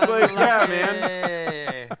 And I was like, "Yeah, man."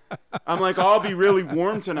 Hey. I'm like, "I'll be really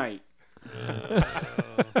warm tonight."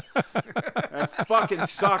 That fucking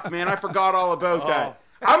sucked, man. I forgot all about that.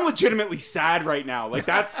 I'm legitimately sad right now. Like,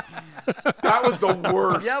 that was the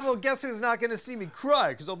worst. Yeah, well, guess who's not going to see me cry?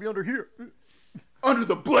 Because I'll be under here. Under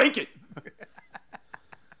the blanket.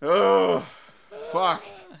 Oh, fuck.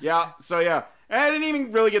 Yeah, so yeah. And I didn't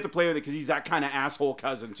even really get to play with it because he's that kind of asshole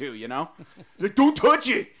cousin too, you know? He's like, "Don't touch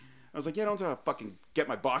it." I was like, "Yeah, don't fucking get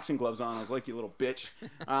my boxing gloves on." I was like, "You little bitch."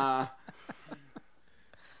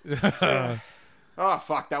 Oh,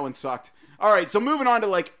 fuck, that one sucked. All right, so moving on to,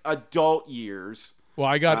 like, adult years. Well,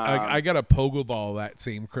 I got a pogo ball that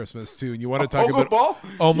same Christmas too, and you want to talk pogo about ball?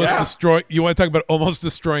 almost Yeah. destroy? You want to talk about almost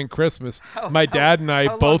destroying Christmas? My dad and I How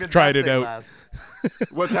long both did tried that it thing out. last?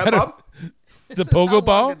 What's that, Bob? The How pogo long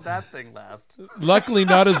ball. did that thing last? Luckily,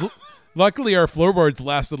 not as. Luckily, our floorboards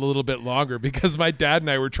lasted a little bit longer because my dad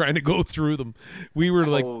and I were trying to go through them. We were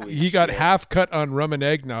like, Holy he got shit. half cut on rum and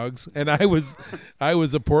eggnogs, and I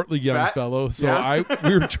was a portly young Fat? fellow, so Yeah.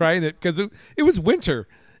 we were trying it because it was winter,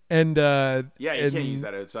 and Yeah, you and- can't use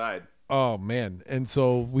that outside. Oh man! And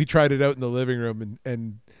so we tried it out in the living room,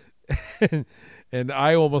 and and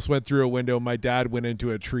I almost went through a window. My dad went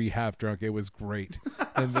into a tree half drunk. It was great.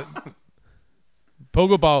 And the,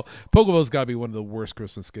 pogo ball's got to be one of the worst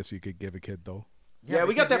Christmas gifts you could give a kid, though. Yeah,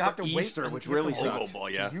 we got because that you have for to wait Easter, and which you have to really wait sucks. Pogo ball,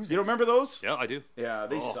 to yeah. use You it. don't remember those? Yeah, I do. Yeah,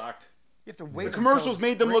 they sucked. You have to wait. The commercials until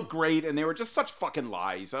made them spring. look great, and they were just such fucking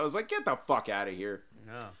lies. I was like, get the fuck out of here.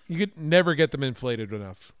 No. You could never get them inflated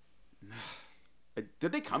enough.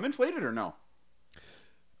 Did they come inflated or no?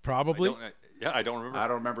 Probably. I don't remember. I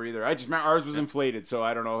don't remember either. I just remember ours was inflated, so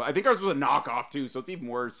I don't know. I think ours was a knockoff too, so it's even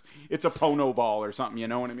worse. It's a Pono ball or something, you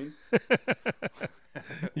know what I mean?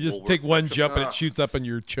 You just Woolworths take one Spectrum. jump and it shoots up on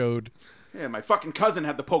your chode. Yeah, my fucking cousin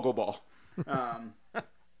had the pogo ball.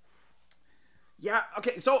 Yeah,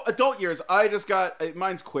 okay, so adult years. I just got,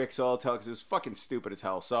 mine's quick, so I'll tell because it was fucking stupid as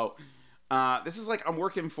hell. So, this is like, I'm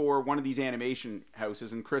working for one of these animation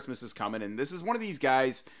houses, and Christmas is coming, and this is one of these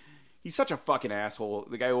guys. He's such a fucking asshole,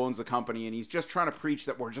 the guy who owns the company, and he's just trying to preach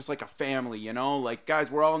that we're just like a family, you know? Like, guys,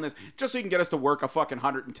 we're all in this just so you can get us to work a fucking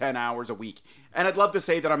 110 hours a week. And I'd love to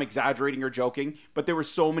say that I'm exaggerating or joking, but there were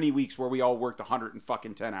so many weeks where we all worked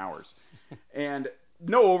 110 hours. And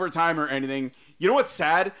no overtime or anything. You know what's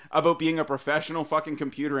sad about being a professional fucking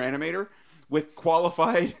computer animator with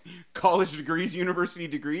qualified college degrees, university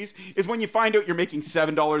degrees, is when you find out you're making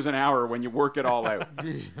 $7 an hour when you work it all out.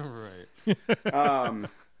 Right.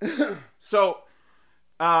 So,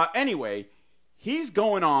 anyway, he's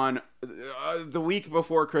going on the week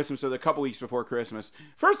before Christmas, or the couple weeks before Christmas.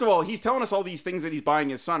 First of all, he's telling us all these things that he's buying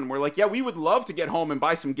his son. We're like, yeah, we would love to get home and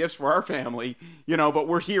buy some gifts for our family, you know, but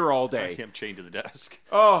we're here all day. I'm chained to the desk.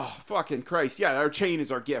 Oh, fucking Christ. Yeah, our chain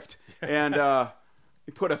is our gift. And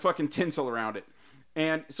we put a fucking tinsel around it.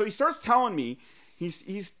 And so he starts telling me,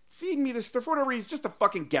 he's feeding me this stuff. For whatever, he's just a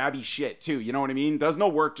fucking gabby shit, too. You know what I mean? Does no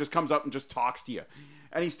work, just comes up and just talks to you.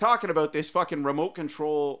 And he's talking about this fucking remote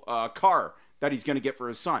control car that he's going to get for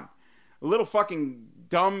his son. A little fucking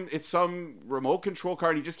dumb, it's some remote control car,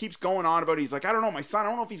 and he just keeps going on about it. He's like, I don't know, my son, I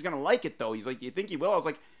don't know if he's going to like it, though. He's like, you think he will? I was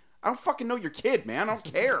like, I don't fucking know your kid, man. I don't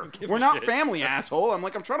care. We're not family, asshole. I'm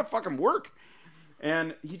like, I'm trying to fucking work.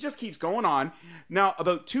 And he just keeps going on. Now,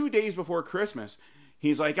 about 2 days before Christmas,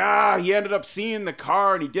 he's like, he ended up seeing the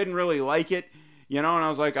car, and he didn't really like it. You know, and I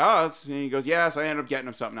was like, and he goes, yes, I ended up getting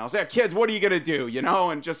him something else. Yeah, kids, what are you going to do? You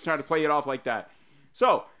know, and just trying to play it off like that.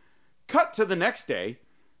 So, cut to the next day.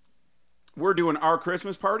 We're doing our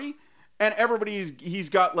Christmas party, and he's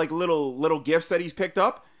got like little gifts that he's picked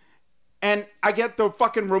up. and I get the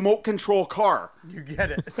fucking remote control car. You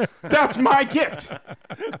get it. That's my gift.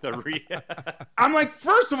 I'm like,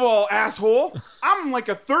 first of all, asshole, I'm like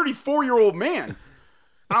a 34-year-old man.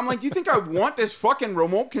 I'm like, do you think I want this fucking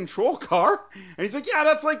remote control car? And he's like, yeah,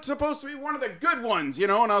 that's like supposed to be one of the good ones, you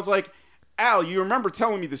know? And I was like, Al, you remember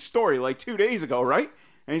telling me the story like 2 days ago, right?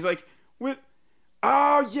 And he's like, what?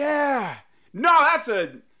 Oh, yeah. No, that's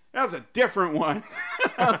a different one.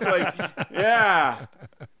 I was like, yeah,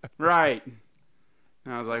 right.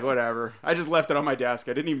 And I was like, whatever. I just left it on my desk.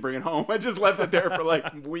 I didn't even bring it home. I just left it there for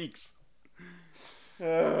like weeks.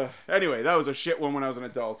 Anyway, that was a shit one when I was an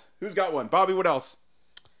adult. Who's got one? Bobby, what else?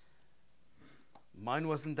 Mine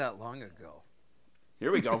wasn't that long ago.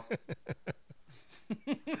 Here we go.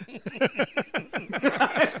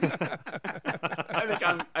 I think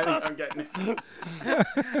I'm getting it.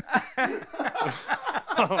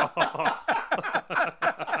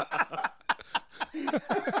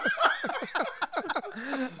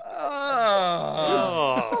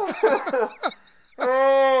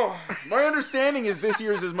 Oh, my understanding is this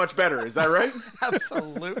year's is much better. Is that right?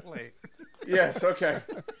 Absolutely. Yes. Okay.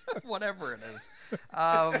 Whatever it is.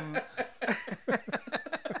 Oh,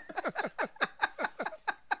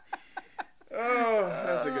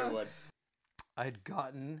 that's a good one. I'd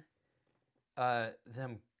gotten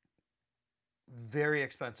them very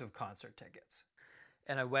expensive concert tickets.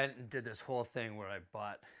 And I went and did this whole thing where I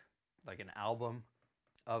bought like an album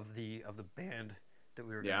of the band that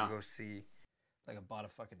we were going to go see. Like I bought a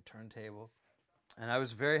fucking turntable. And I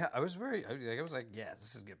was like, yeah,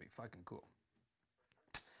 this is going to be fucking cool.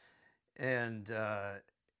 And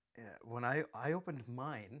when I opened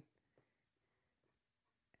mine,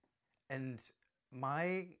 and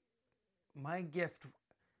my gift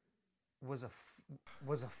was a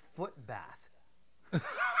foot bath.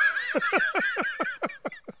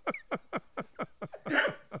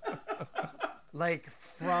 Like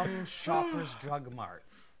from Shoppers Drug Mart.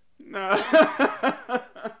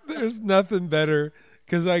 There's nothing better,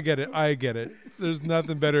 because I get it. There's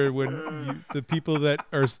nothing better when the people that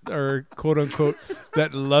are quote unquote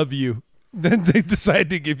that love you, then they decide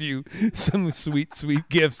to give you some sweet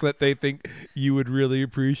gifts that they think you would really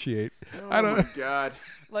appreciate. Oh my God.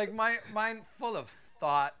 Like mine full of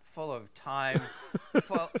thought, full of time,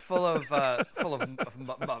 full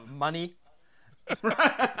of money.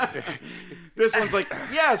 This one's like,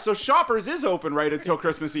 yeah, so Shoppers is open right until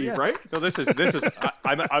Christmas Eve, right? No, this is.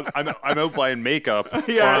 I'm out buying makeup.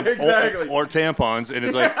 Yeah, exactly. Or tampons, and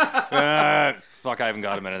it's like, fuck, I haven't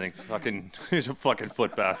got him anything. Fucking, here's a fucking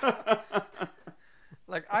foot bath.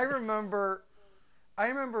 Like I remember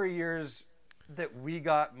years that we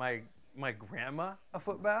got my grandma a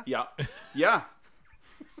foot bath. Yeah, yeah.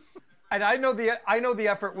 And I know the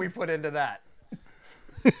effort we put into that.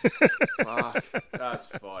 Fuck, that's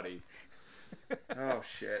funny. Oh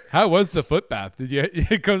shit. How was the foot bath? Did you?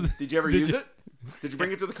 Did you ever use it? Did you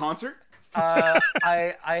bring it to the concert?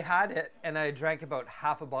 I had it, and I drank about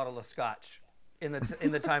half a bottle of scotch in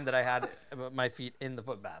the time that I had my feet in the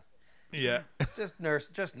foot bath. Yeah. Just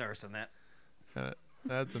nursing it.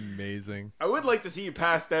 That's amazing. I would like to see you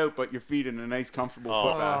passed out, but your feet in a nice, comfortable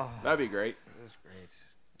foot bath. That'd be great. It was great.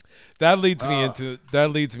 That leads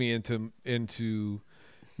me into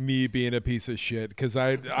me being a piece of shit, because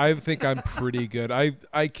I think I'm pretty good.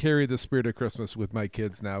 I carry the spirit of Christmas with my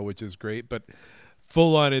kids now, which is great, but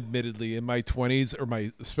full on, admittedly, in my 20s, or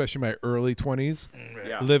especially my early 20s,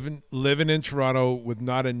 living in Toronto with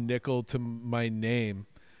not a nickel to my name,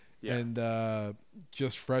 and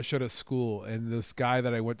just fresh out of school, and this guy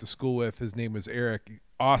that I went to school with, his name was Eric,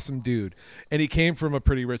 awesome dude, and he came from a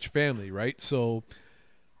pretty rich family, right? So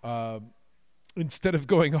instead of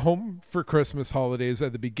going home for Christmas holidays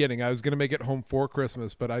at the beginning, I was going to make it home for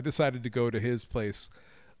Christmas, but I decided to go to his place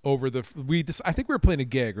over I think we were playing a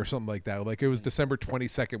gig or something like that. Like it was December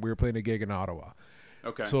 22nd. We were playing a gig in Ottawa.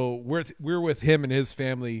 Okay. So we're with him and his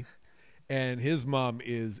family, and his mom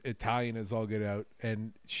is Italian as all get out,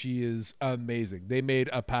 and she is amazing. They made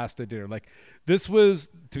a pasta dinner. Like this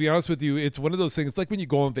was, to be honest with you, it's one of those things. It's like when you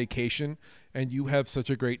go on vacation and you have such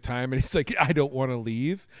a great time, and it's like, I don't want to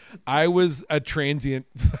leave. I was a transient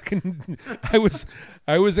fucking, I was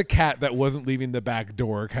a cat that wasn't leaving the back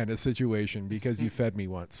door kind of situation because you fed me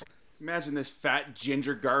once. Imagine this fat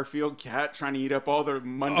ginger Garfield cat trying to eat up all their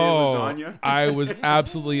Monday lasagna. I was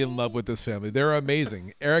absolutely in love with this family. They're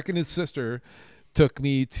amazing. Eric and his sister took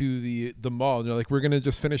me to the mall, and they're like, we're going to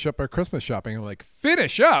just finish up our Christmas shopping. I'm like,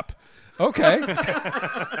 finish up? Okay.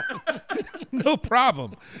 No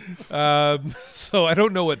problem. So I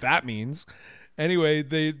don't know what that means. Anyway,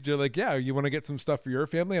 they're like, yeah, you want to get some stuff for your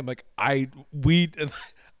family? I'm like,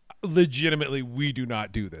 legitimately, we do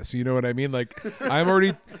not do this. You know what I mean? Like, I'm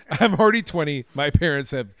already 20. My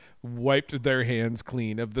parents have wiped their hands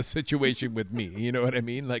clean of the situation with me. You know what I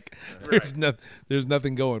mean? Like, there's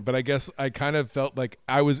nothing going. But I guess I kind of felt like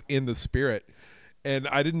I was in the spirit, and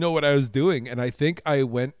I didn't know what I was doing. And I think I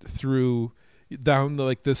went through down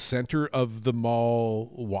the center of the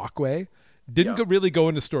mall walkway. Didn't really go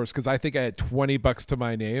into stores because I think I had $20 to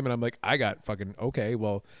my name, and I'm like, I got fucking okay.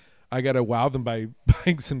 Well, I got to wow them by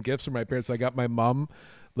buying some gifts for my parents. So I got my mom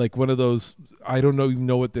like one of those, I don't even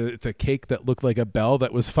know it's a cake that looked like a bell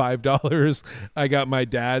that was $5. I got my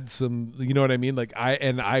dad some, you know what I mean? Like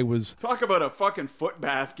I was Talk about a fucking foot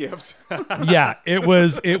bath gift. yeah, it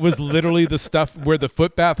was literally the stuff where the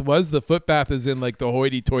foot bath was. The foot bath is in like the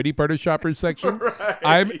hoity-toity part of Shoppers section.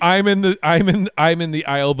 Right. I'm in the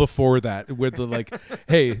aisle before that with the like,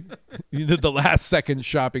 hey, the last second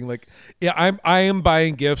shopping. Like, yeah, I am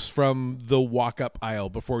buying gifts from the walk up aisle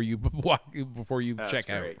before you check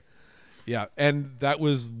out. Yeah, and that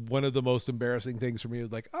was one of the most embarrassing things for me. It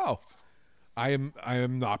was like, oh, I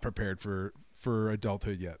am not prepared for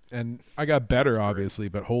adulthood yet, and I got better obviously,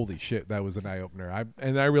 but holy shit, that was an eye opener.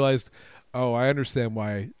 I realized, oh, I understand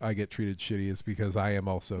why I get treated shitty is because I am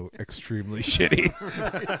also extremely shitty.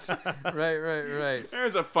 Right.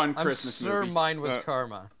 There's a fun Christmas I'm sure movie. mine was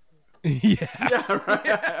Karma. Yeah,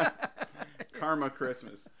 right. Karma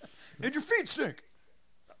Christmas. Did your feet stink?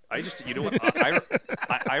 I just, you know what,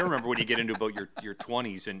 I remember when you get into about your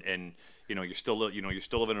 20s and you know, you're still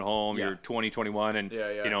living at home, you're 20, 21, and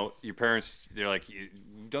you know, your parents, they're like,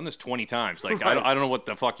 you've done this 20 times. Like, I don't know what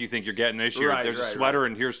the fuck you think you're getting this year. Right, There's a sweater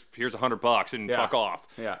and here's $100 and fuck off.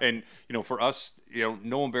 Yeah. And, you know, for us, you know,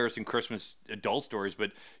 no embarrassing Christmas adult stories,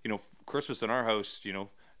 but, you know, Christmas in our house, you know,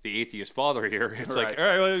 the atheist father here, it's like, all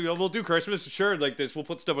right, well, we'll do Christmas, sure, like this, we'll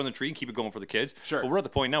put stuff on the tree and keep it going for the kids. Sure. But we're at the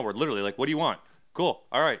point now where literally, like, what do you want? Cool.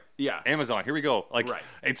 All right. Yeah. Amazon. Here we go. Like,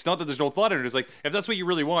 it's not that there's no thought in it. It's like, if that's what you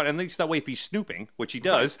really want, and at least that way, if he's snooping, which he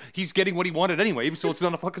does, he's getting what he wanted anyway. So it's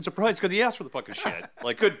not a fucking surprise because he asked for the fucking shit.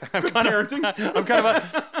 Like, good parenting. I'm kind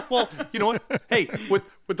of well, you know what? Hey, with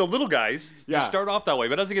the little guys, you start off that way,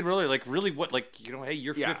 but as they get really what, like, you know, hey,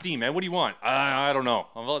 you're 15, man. What do you want? I don't know.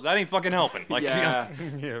 Well, that ain't fucking helping. Like,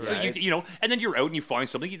 so you know, and then you're out and you find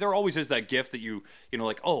something. There always is that gift that you know,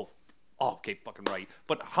 like, oh, okay, fucking right.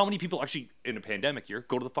 But how many people actually in a pandemic year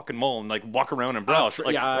go to the fucking mall and like walk around and browse?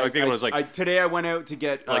 Today I went out to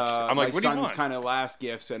get like, I'm like, my what do you son's want? kind of last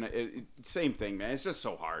gifts, and same thing, man. It's just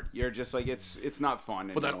so hard. You're just like, it's not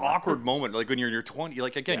fun. But that awkward moment, like when you're in your 20s,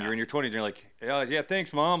 like again, you're in your 20s, and you're like, yeah,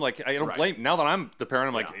 thanks, mom. Like, I don't blame. Now that I'm the parent,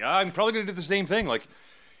 I'm like, I'm probably gonna do the same thing. Like,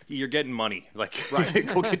 you're getting money. Like,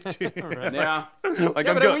 go get. Yeah. Like,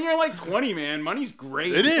 but when you're like 20, man, money's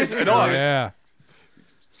great. It is. It all. Yeah.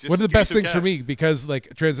 One of the best things for me, because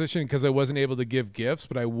like transition, because I wasn't able to give gifts,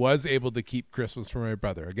 but I was able to keep Christmas for my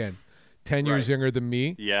brother. Again, 10 years younger than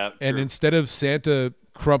me. Yeah. And true. instead of Santa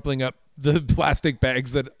crumpling up the plastic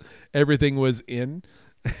bags that everything was in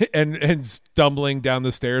and stumbling down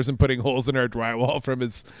the stairs and putting holes in our drywall from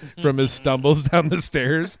his stumbles down the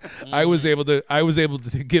stairs, I was able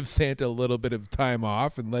to give Santa a little bit of time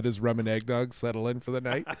off and let his rum and eggnog settle in for the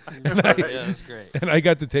night. That's great. And I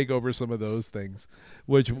got to take over some of those things,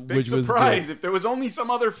 which was surprise good. if there was only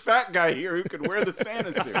some other fat guy here who could wear the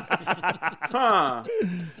Santa suit. Huh.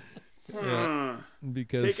 Yeah.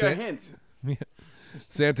 Because Take a hint.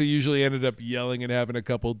 Santa usually ended up yelling and having a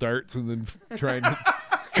couple darts and then trying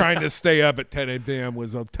to stay up at 10 a.m.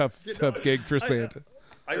 was a tough gig for Santa.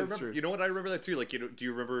 I remember, you know what? I remember that too. Like, you know, do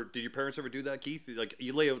you remember? Did your parents ever do that, Keith? Like,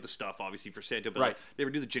 you lay out the stuff obviously for Santa, but like, they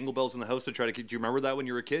ever do the jingle bells in the house to try to? Do you remember that when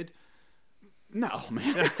you were a kid? No,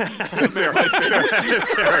 man. Fair.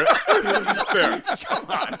 Come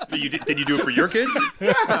on. Did you do it for your kids?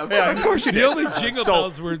 Yeah, of course you did. The only jingle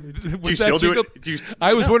bells were. Do you still do it?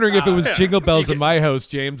 I was wondering if it was jingle bells in my house,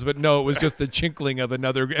 James, but no, it was just the chinkling of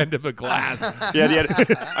another end of a glass. Yeah.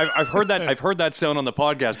 I've heard that. I've heard that sound on the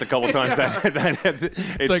podcast a couple times.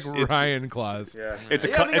 It's like Ryan Claus. Yeah. It's a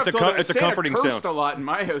comforting Santa sound. cursed a lot in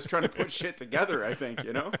my house trying to put shit together. I think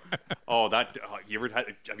Oh, that you ever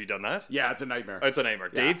have you done that? Yeah, it's a nightmare. It's a nightmare.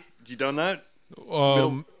 Yeah. Dave, you done that?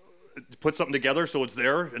 Put something together so it's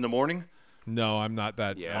there in the morning. No, I'm not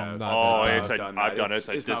that. Yeah. I'm not Oh, that I've done it. It's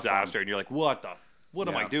a it's not disaster, fun. and you're like, what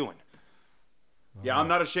am I doing? Yeah, I'm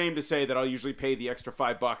not ashamed to say that I'll usually pay the extra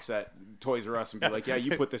 $5 at Toys R Us and be like, yeah,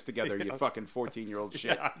 you put this together, you fucking 14-year-old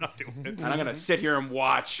shit. Yeah, I'm not doing it. And I'm going to sit here and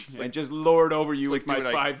watch and just lord over you with like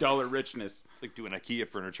my doing $5 richness. It's like doing IKEA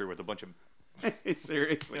furniture with a bunch of.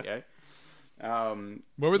 Seriously, eh?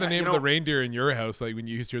 What were the name of the reindeer in your house? Like when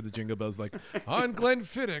you used to hear the jingle bells, like on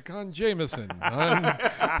Glenfiddich, on Jameson,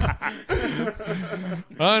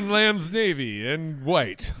 on Lamb's Navy and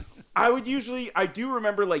White. I do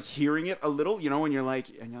remember like hearing it a little, when you're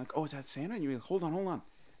like, oh, is that Santa? And you're like, hold on.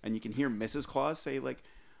 And you can hear Mrs. Claus say like,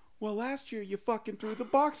 well, last year you fucking threw the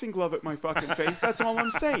boxing glove at my fucking face. That's all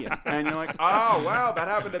I'm saying. And you're like, oh, wow, that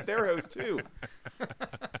happened at their house too.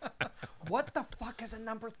 What the fuck is a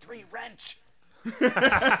number 3 wrench?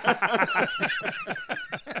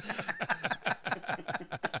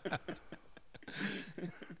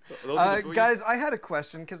 Guys, I had a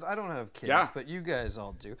question because I don't have kids, but you guys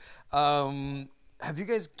all do. Have you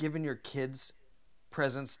guys given your kids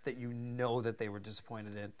presents that you know that they were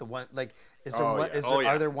disappointed in? The one, like,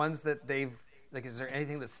 are there ones that they've like? Is there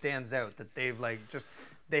anything that stands out that they've like just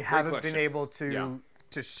they haven't been able to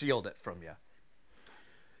shield it from you?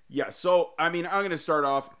 Yeah, so I mean, I'm gonna start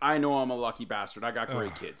off. I know I'm a lucky bastard. I got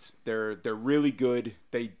great kids. They're really good.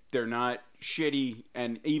 They're not shitty,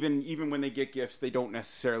 and even when they get gifts, they don't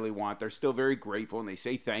necessarily want. They're still very grateful, and they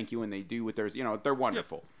say thank you, and they do what they're they're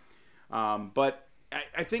wonderful. But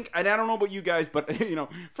I think, and I don't know about you guys, but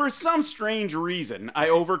for some strange reason, I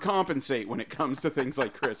overcompensate when it comes to things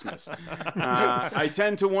like Christmas. I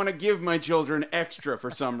tend to want to give my children extra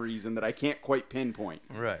for some reason that I can't quite pinpoint.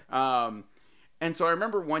 Right. And so I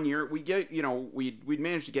remember one year we'd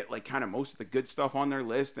managed to get like kind of most of the good stuff on their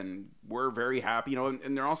list, and we're very happy,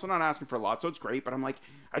 and they're also not asking for a lot, so it's great, but I'm like,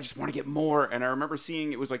 I just want to get more. And I remember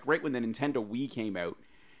seeing, it was like right when the Nintendo Wii came out,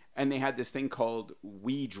 and they had this thing called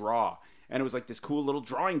Wii Draw, and it was like this cool little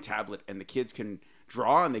drawing tablet, and the kids can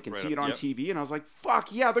draw and they can see it on TV, and I was like,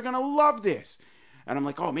 fuck yeah, they're gonna love this. And I'm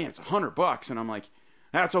like, oh man, it's $100, and I'm like,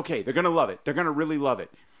 that's okay, they're gonna love it, they're gonna really love it.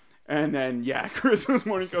 And then, Christmas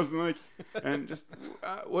morning comes and just,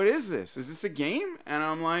 what is this? Is this a game? And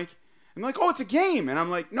I'm like, oh, it's a game. And I'm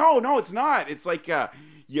like, no, it's not. It's like,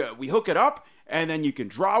 we hook it up, and then you can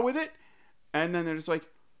draw with it. And then they're just like,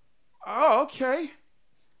 oh, okay.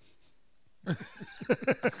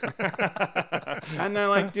 And they're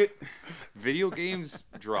like, video games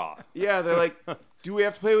draw. Yeah, they're like, do we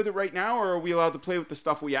have to play with it right now, or are we allowed to play with the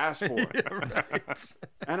stuff we asked for? Right.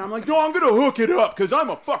 And I'm like, no, I'm going to hook it up because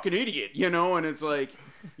I'm a fucking idiot, And it's like,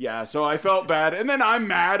 so I felt bad. And then I'm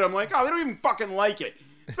mad. I'm like, oh, they don't even fucking like it.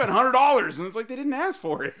 I spent $100, and it's like they didn't ask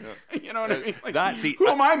for it. You know what I mean? Like, who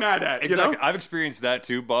am I mad at? Exactly. I've experienced that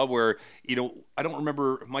too, Bob, where, I don't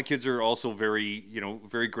remember, my kids are also very,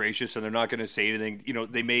 very gracious, and they're not going to say anything.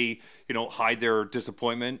 They may, hide their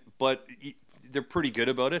disappointment, but they're pretty good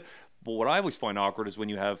about it. But what I always find awkward is when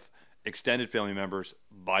you have extended family members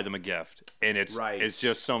buy them a gift, and it's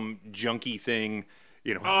just some junky thing,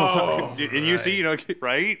 and you see,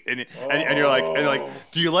 right? And you're like,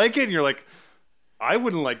 do you like it? And you're like, I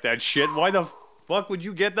wouldn't like that shit. Why the fuck would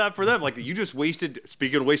you get that for them? Like, you just wasted,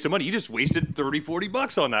 speaking of waste of money, you just wasted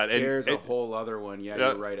 $30-$40 on that. And there's a whole other one. Yeah,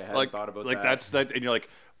 you're right. I hadn't thought about that. Like, that's that, and you're like,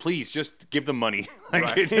 please just give them money.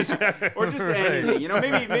 Like, or just anything.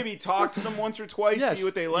 Maybe talk to them once or twice, see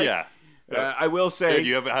what they like. Yeah. I will say,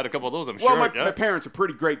 you have had a couple of those, I'm sure. Well, my parents are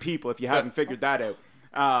pretty great people. If you haven't figured that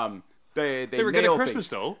out, they were good at Christmas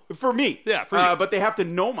though. For me, for you. But they have to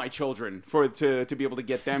know my children to be able to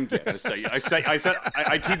get them gifts.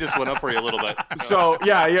 I teed this one up for you a little bit. So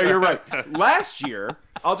you're right. Last year,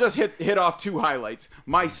 I'll just hit off 2 highlights.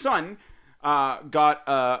 My son got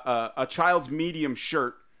a child's medium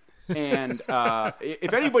shirt. And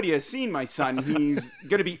if anybody has seen my son, he's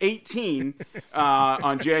going to be 18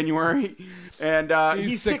 on January, and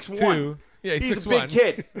he's 6'1". Yeah, he's a big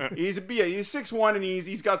kid. He's 6'1", and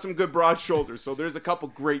he's got some good broad shoulders. So there's a couple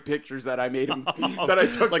great pictures that I made him that I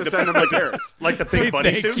took to send to my parents. Like the Pink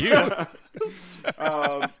Bunny suit.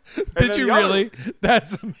 Did you really?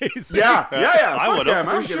 That's amazing. Yeah. I would have.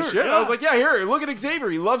 I don't give a shit. I was like, here, look at Xavier.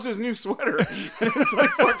 He loves his new sweater. It's like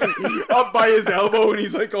fucking up by his elbow, and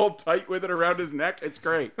he's like all tight with it around his neck. It's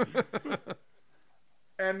great.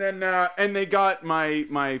 And then and they got my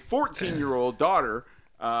 14-year-old daughter.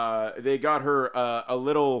 They got her a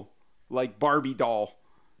little like Barbie doll,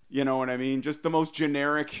 you know what I mean? Just the most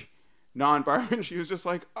generic non-Barbie. And she was just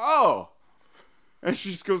like, oh. And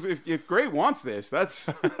she just goes, if Gray wants this, that's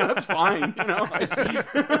fine, And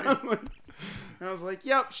I was like,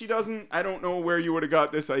 yep, she doesn't. I don't know where you would have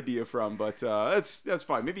got this idea from, but that's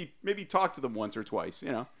fine. Maybe talk to them once or twice,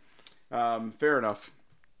 Fair enough.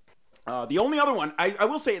 The only other one, I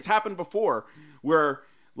will say it's happened before where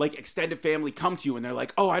like extended family come to you and they're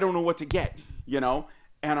like, oh, I don't know what to get,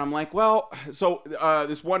 And I'm like, well, so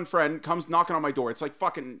this one friend comes knocking on my door. It's like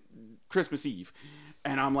fucking Christmas Eve.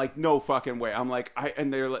 And I'm like, no fucking way. I'm like,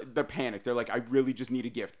 they're panicked. They're like, I really just need a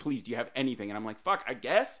gift. Please, do you have anything? And I'm like, fuck, I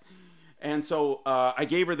guess. And so I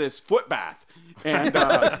gave her this foot bath. And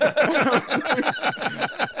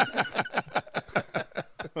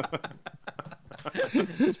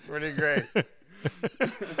It's pretty great.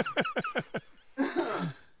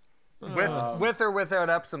 With or without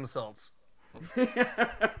Epsom salts.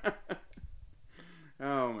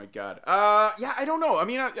 Oh my god. Yeah, I don't know. I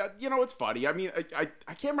mean, it's funny. I mean, I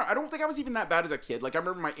can't remember. I don't think I was even that bad as a kid. Like, I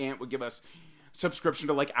remember my aunt would give us subscription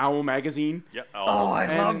to like Owl magazine. Yeah. Oh, I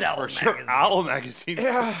loved Owl for sure. magazine. Owl magazine.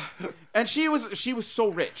 Yeah. And she was so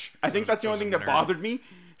rich. I think that's the only thing that bothered me.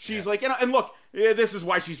 She's like, and look, this is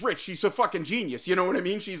why she's rich. She's a fucking genius. You know what I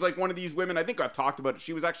mean? She's like one of these women. I think I've talked about it.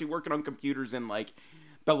 She was actually working on computers in like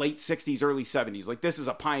the late 60s, early 70s. Like, this is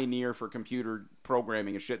a pioneer for computer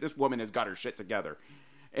programming and shit. This woman has got her shit together.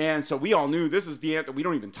 And so we all knew this is the aunt that we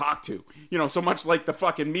don't even talk to. You know, so much like the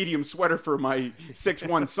fucking medium sweater for my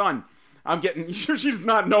 6'1" son. I'm getting, she does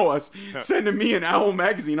not know us, sending me an Owl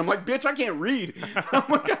magazine. I'm like, bitch, I can't read. I'm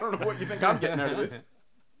like, I don't know what you think I'm getting out of this.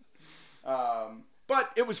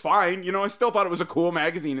 But it was fine. You know, I still thought it was a cool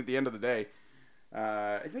magazine at the end of the day.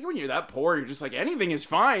 I think when you're that poor, you're just like, anything is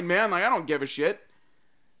fine, man. Like, I don't give a shit.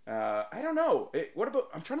 I don't know. What about?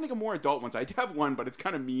 I'm trying to think of more adult ones. I have one, but it's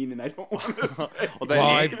kind of mean, and I don't want to say.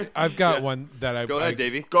 Well, I've got one that I Go ahead,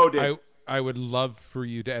 Davey. Go, Dave. I would love for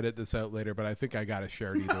you to edit this out later, but I think I got to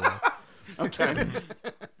share it either way. Okay.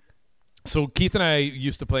 So Keith and I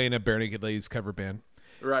used to play in a Bare Naked Ladies cover band,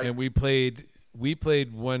 Right. and we played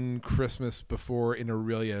one Christmas before in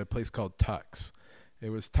Aurelia, a place called Tux.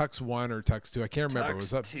 It was Tux 1 or Tux 2. I can't remember. It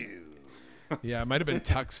was up. Yeah, it might have been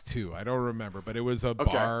Tux 2. I don't remember, but it was a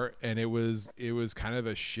bar, and it was kind of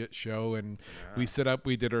a shit show. And we set up,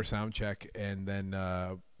 we did our sound check, and then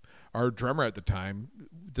our drummer at the time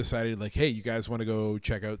decided, like, hey, you guys want to go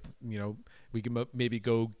check out? You know, we can maybe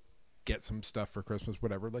go get some stuff for Christmas,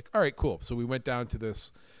 whatever. Like, all right, cool. So we went down to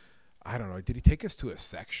this. I don't know. Did he take us to a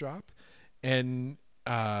sex shop? And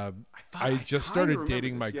I just started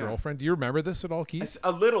dating my girlfriend. Do you remember this at all, Keith? It's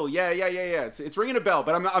a little, yeah. It's ringing a bell,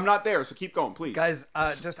 but I'm not there. So keep going, please, guys.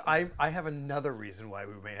 I have another reason why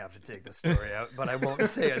we may have to take this story out, but I won't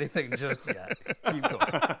say anything just yet. Keep going.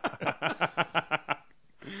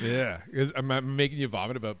 Yeah, I'm making you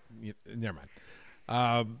vomit about. Never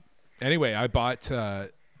mind. Anyway,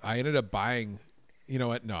 I ended up buying. You know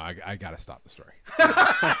what? No, I got to stop the story. No,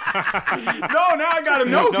 now I got to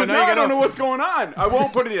know because now I don't know what's going on. I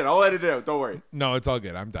won't put it in. I'll edit it out. Don't worry. No, it's all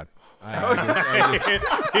good. I'm done.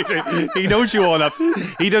 He knows you all up.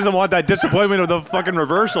 He doesn't want that disappointment of the fucking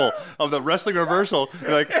reversal, of the wrestling reversal.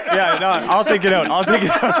 You're like, yeah, no, I'll take it out.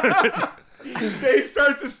 Dave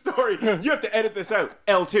starts his story. You have to edit this out.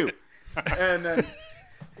 L2. And then...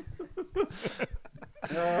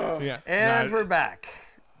 Yeah. And we're back.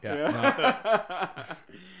 Yeah.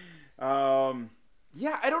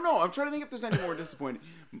 Yeah, I don't know. I'm trying to think if there's any more disappointing.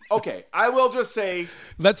 Okay, I will just say.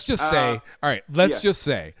 Let's just say. All right. Let's just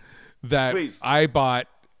say that Please. I bought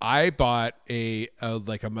a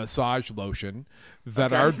massage lotion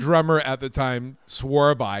that our drummer at the time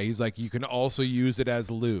swore by. He's like, you can also use it as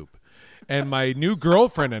lube. And my new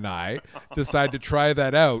girlfriend and I decided to try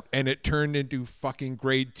that out, and it turned into fucking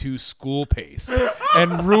grade 2 school paste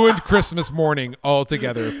and ruined Christmas morning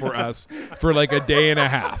altogether for us for like a day and a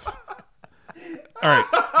half. All right.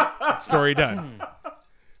 Story done.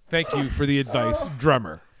 Thank you for the advice,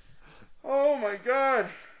 drummer. Oh, my God.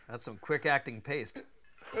 That's some quick acting paste.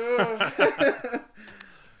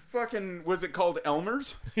 Fucking, was it called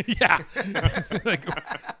Elmer's? Yeah. Like,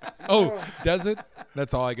 oh, does it?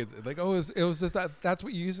 That's all I could. Like, oh, it was just that. That's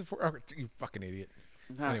what you use it for. Oh, you fucking idiot.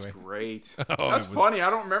 That's Anyway. great. Oh, That's funny. I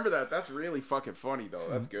don't remember that. That's really fucking funny, though.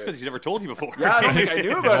 That's Because good. he's never told you before. Yeah, I don't think I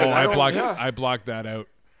knew about it. Oh, don't- yeah. I blocked that out.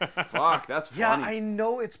 Fuck, that's Yeah, funny. I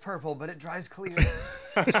know it's purple, but it dries clear.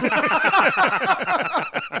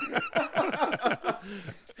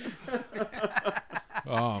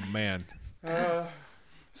 Oh man.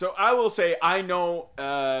 So I will say, I know,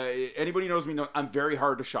 anybody who knows me knows I'm very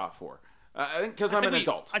hard to shop for. I think because I'm an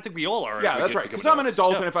adult. I think we all are. Yeah, that's right. Because I'm an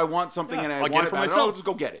adult, and if I want something Yeah, and I I'll want get it it for bad, myself. I'll just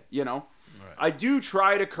go get it, you know? I do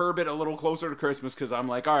try to curb it a little closer to Christmas because I'm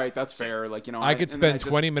like, all right, that's fair. Like, you know, I could and then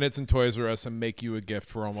spend 20 minutes in Toys R Us and make you a gift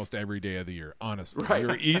for almost every day of the year. Honestly,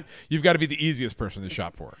 Right. You've got to be the easiest person to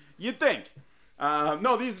shop for. You'd think.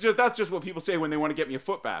 No, that's just what people say when they want to get me a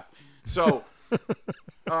foot bath. So,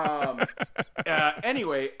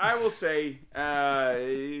 anyway, I will say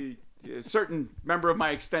a certain member of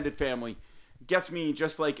my extended family gets me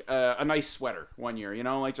just like a nice sweater one year, you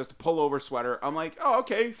know, like just a pullover sweater. I'm like, oh,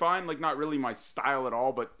 okay, fine. Like, not really my style at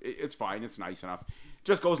all, but it's fine. It's nice enough.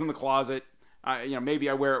 Just goes in the closet. Maybe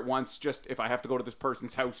I wear it once just if I have to go to this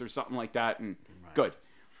person's house or something like that, and good.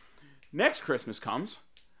 Next Christmas comes,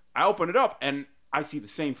 I open it up, and I see the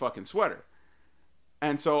same fucking sweater.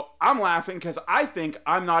 And so I'm laughing because I think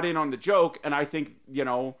I'm not in on the joke, and I think,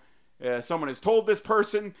 someone has told this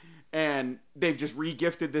person, and they've just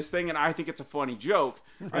re-gifted this thing, and I think it's a funny joke.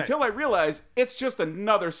 Right. Until I realize it's just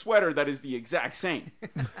another sweater that is the exact same.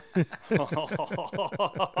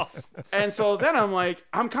 And so then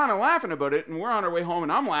I'm kind of laughing about it, and we're on our way home,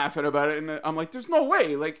 and I'm laughing about it, and I'm like, there's no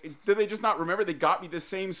way. Like, did they just not remember they got me the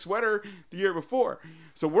same sweater the year before?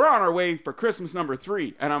 So we're on our way for Christmas number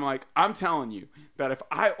 3, and I'm like, I'm telling you that if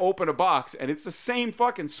I open a box and it's the same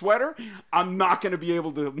fucking sweater, I'm not going to be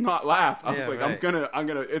able to not laugh. I was like, right.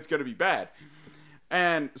 It's going to be bad.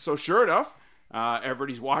 And so sure enough,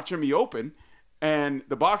 everybody's watching me open, and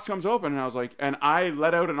the box comes open, and I was like, and I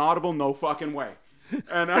let out an audible, no fucking way.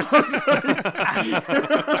 And I was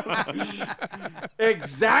like,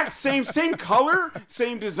 exact same color,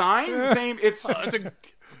 same design, same.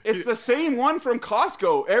 It's the same one from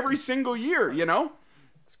Costco every single year.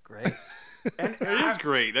 It's great. And it is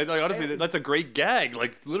great. Honestly, that's a great gag.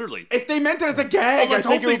 Like, literally. If they meant it as a gag, I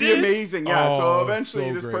think it would be amazing. Yeah. So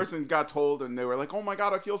eventually, this great. person got told, and they were like, "Oh my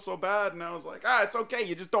god, I feel so bad." And I was like, "It's okay.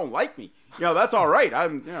 You just don't like me. That's all right.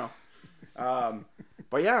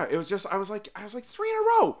 But yeah, it was just I was like 3 in a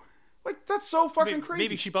row. Like, that's so fucking crazy.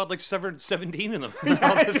 Maybe she bought like 17 of them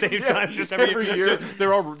all at the same time. Just every year.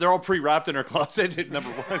 They're all pre-wrapped in her closet. Number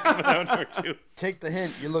 1 coming out, number 2. Take the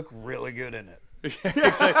hint. You look really good in it.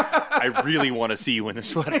 Exactly. I really want to see you in the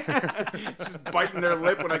sweater. Just biting their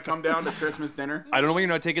lip when I come down to Christmas dinner. I don't know why you're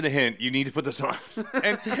not taking the hint. You need to put this on.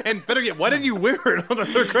 And better yet, why didn't you wear it on the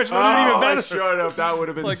third Christmas? I should have. That would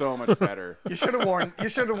have been so much better. You should have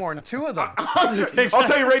worn 2 of them. I'll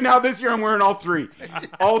tell you right now. This year I'm wearing all 3.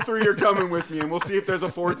 All 3 are coming with me, and we'll see if there's a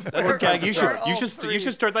 4th. That's a gag. You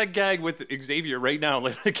should start that gag with Xavier right now.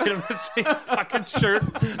 Like, get him the same fucking shirt,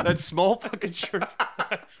 that small fucking shirt.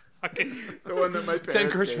 The one that my parents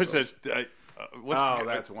 10 Christmases. That's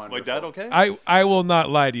wonderful. My dad okay? I will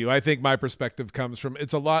not lie to you. I think my perspective comes from,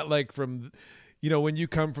 it's a lot like from, when you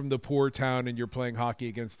come from the poor town and you're playing hockey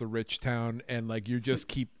against the rich town, and like you just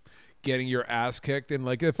keep getting your ass kicked, and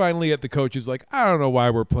like finally at the coach is like, I don't know why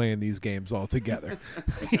we're playing these games all together.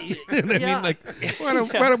 And I mean, like, why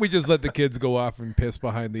don't we just let the kids go off and piss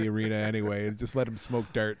behind the arena anyway, and just let them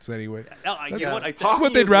smoke darts anyway? That's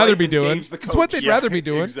what they'd rather be doing. It's what they'd rather be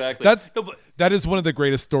doing. Exactly. That is one of the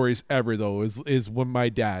greatest stories ever, though, is when my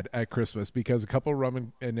dad at Christmas, because a couple of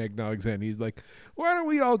rum and eggnogs in, he's like, why don't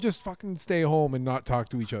we all just fucking stay home and not talk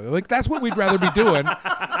to each other? Like, that's what we'd rather be doing.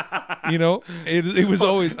 It was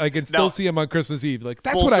always, I can still see him on Christmas Eve. Like,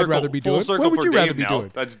 that's what I'd rather be doing. What would you rather be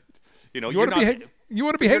doing? That's, you want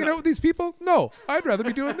to be hanging out with these people? No, I'd rather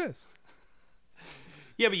be doing this.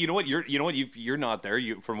 Yeah, but you know what? You're not there.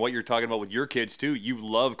 From what you're talking about with your kids too, you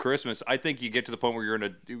love Christmas. I think you get to the point where you're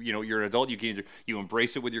an adult. You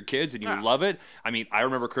embrace it with your kids and you love it. I mean, I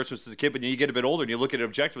remember Christmas as a kid, but then you get a bit older and you look at it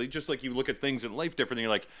objectively, just like you look at things in life differently.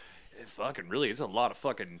 You're like, fucking really, it's a lot of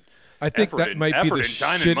fucking. I think that might be the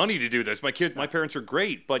time and money to do this. My parents are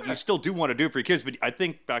great, but you still do want to do it for your kids. But I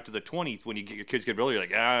think back to the 20s when your kids get older, you're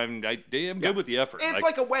like, I'm good with the effort. It's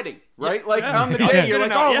like a wedding, right? Like on the day, you're like,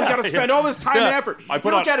 we got to spend all this time and effort. You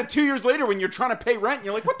look at it 2 years later when you're trying to pay rent, and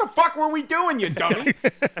you're like, what the fuck were we doing, you dummy?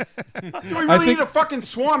 Do we really need a fucking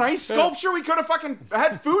Swan Ice sculpture? We could have fucking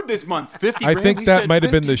had food this month. 50 I think that might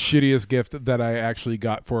have been the shittiest gift that I actually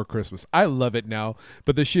got for Christmas. I love it now,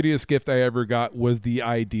 but the shittiest gift I ever got was the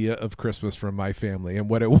idea of Christmas from my family and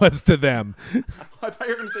what it was to them. I thought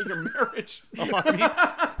you were going to say your marriage.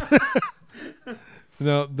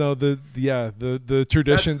 No, the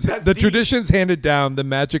traditions, traditions handed down, the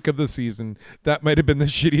magic of the season. That might have been the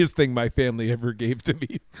shittiest thing my family ever gave to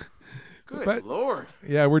me. Good Lord.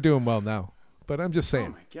 Yeah, we're doing well now, but I'm just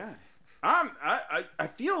saying. Oh my God, I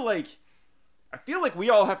feel like we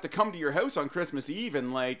all have to come to your house on Christmas Eve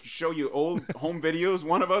and like show you old home videos,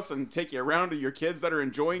 one of us, and take you around to your kids that are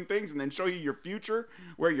enjoying things, and then show you your future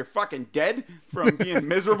where you're fucking dead from being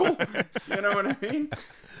miserable. You know what I mean?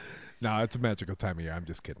 No, it's a magical time of year. I'm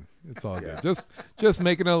just kidding. It's all good. Just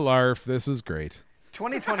making a larf. This is great.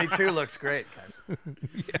 2022 looks great, guys.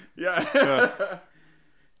 Yeah.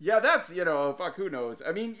 Yeah, that's, fuck, who knows?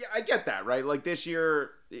 I mean, I get that, right? Like this year,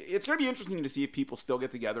 it's going to be interesting to see if people still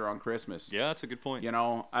get together on Christmas. Yeah, that's a good point.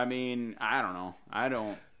 I mean, I don't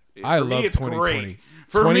know. I For me, love it's 2020. great.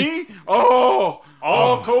 For me,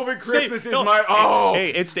 COVID Christmas is my Hey,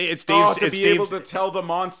 it's Dave's. to it's be able Dave's. to tell the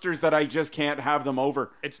monsters that I just can't have them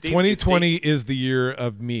over. It's Dave, 2020 is the year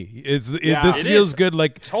of me. This It feels is. good.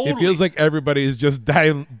 Like Totally. it feels like everybody is just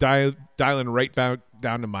dialing right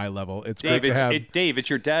down to my level. It's Dave, great to have. Dave, it's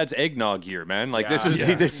your dad's eggnog year, man. Like this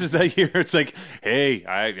Yeah. is that year. It's like, hey,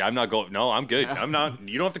 I'm not going. No, I'm good. I'm not.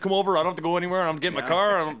 You don't have to come over. I don't have to go anywhere. I'm getting my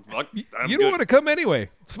car. I'm you good. don't want to come anyway.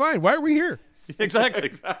 It's fine. Why are we here? Exactly.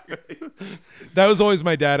 That was always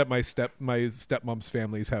my dad at my stepmom's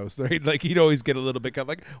family's house. Right? Like he'd always get a little bit kind of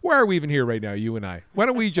like, why are we even here right now, you and I? Why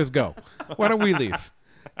don't we just go? Why don't we leave?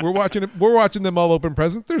 We're watching them all open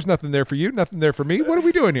presents. There's nothing there for you, nothing there for me. What are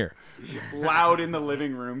we doing here? Loud in the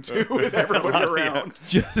living room too, with everybody around.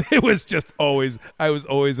 It was just always. I was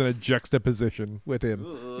always in a juxtaposition with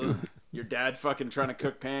him. Your dad fucking trying to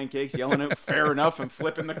cook pancakes, yelling out "fair enough" and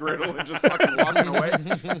flipping the griddle and just fucking walking away.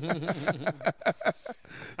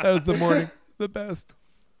 That was the morning, the best.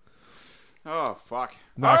 Oh fuck!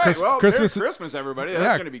 No, All right, Chris- well, Christmas- Merry Christmas, everybody. That's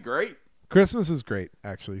Yeah. gonna be great. Christmas is great,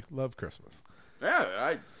 actually. Love Christmas. Yeah,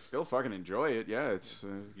 I still fucking enjoy it. Yeah, it's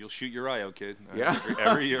You'll shoot your eye out, kid. Yeah.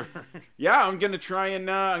 Every year. yeah. I'm gonna try and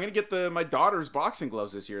I'm gonna get my daughter's boxing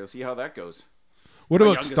gloves this year. Let's see how that goes. What My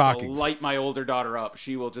about youngest will stockings? light my older daughter up.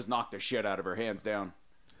 She will just knock the shit out of her, hands down.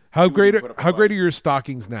 How great put up a how great fight. are your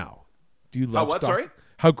stockings now? Do you love what, sorry?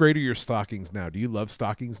 How great are your stockings now? Do you love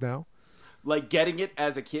stockings now? Like getting it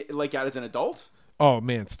as a kid, like as an adult. Oh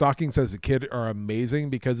man, stockings as a kid are amazing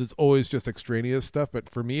because it's always just extraneous stuff. But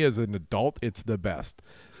for me as an adult, it's the best.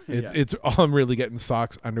 It's all I'm really getting: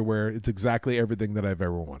 socks, underwear. It's exactly everything that I've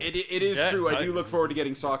ever wanted. It is Yeah, true. I I- do look forward to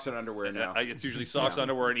getting socks and underwear now. It's usually socks,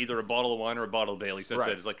 underwear, and either a bottle of wine or a bottle of Bailey's. That's Right.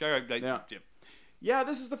 it. It's like, all right, Yeah. Yeah,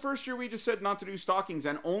 this is the first year we just said not to do stockings,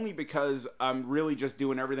 and only because I'm really just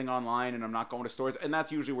doing everything online and I'm not going to stores. And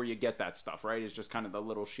that's usually where you get that stuff, right? It's just kind of the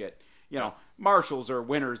little shit. You know, Marshalls or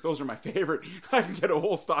Winners, those are my favorite. I can get a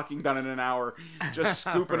whole stocking done in an hour, just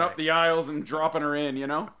scooping up the aisles and dropping her in, you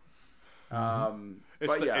know?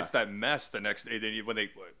 It's that mess the next day. Then when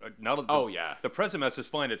they now the, Oh, yeah. the present mess is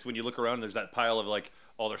fine. It's when you look around and there's that pile of like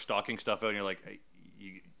all their stocking stuff out, and you're like, hey,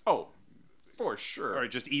 Oh, for sure. all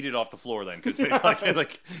right, just eat it off the floor then, because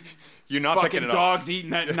like you're not Fucking picking it up. dogs eating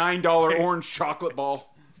that $9 orange chocolate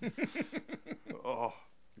ball. Oh,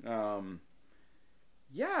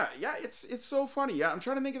 Yeah, it's so funny. Yeah, I'm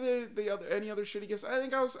trying to think of any other shitty gifts. I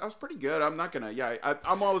think I was pretty good. I'm not gonna. Yeah,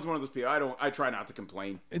 I'm always one of those people. I try not to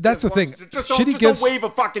complain. That's the thing. Just Shitty don't gifts- wave a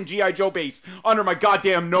fucking GI Joe base under my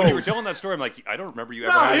goddamn nose. when you were telling that story, I'm like, I don't remember you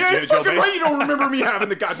ever Nah, having yeah, a it's G.I. Joe fucking base. right. You don't remember me having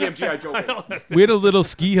the goddamn GI Joe base. We had a little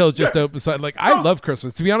ski hill just out beside. Like I love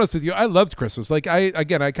Christmas. To be honest with you, I loved Christmas. Like I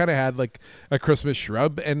kind of had like a Christmas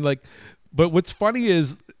shrub, and like, but what's funny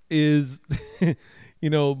is you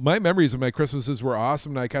know, my memories of my Christmases were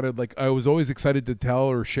awesome, and I kind of like I was always excited to tell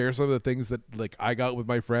or share some of the things that like I got with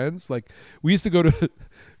my friends. Like we used to go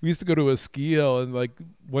to a ski hill, and like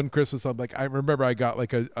one Christmas I'm like I remember I got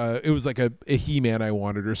like it was like a He-Man I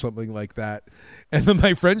wanted or something like that, and then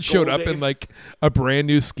my friend showed up in Dave. like a brand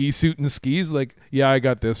new ski suit and skis. Like, yeah, I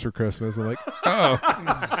got this for Christmas. I'm like, oh.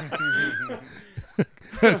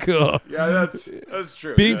 Cool. Yeah, that's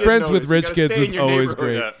true. Being You didn't friends with notice. You rich gotta kids stay was in your always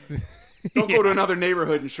neighborhood. great. Yeah. Don't go to another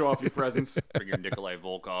neighborhood and show off your presents. Bring your Nikolai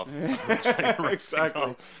Volkov.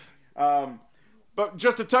 Exactly. But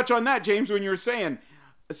just to touch on that, James, when you were saying,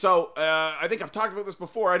 so I think I've talked about this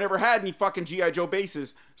before. I never had any fucking GI Joe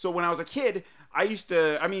bases. So when I was a kid, I used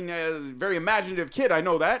to. I mean, a very imaginative kid. I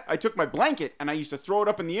know that. I took my blanket and I used to throw it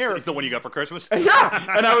up in the air. The one you got for Christmas?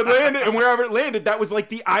 Yeah, and I would land it, and wherever it landed, that was like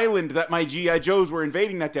the island that my GI Joes were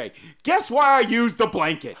invading that day. Guess why I used the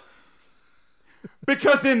blanket?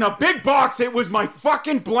 Because in the big box, it was my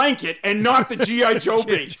fucking blanket and not the GI Joe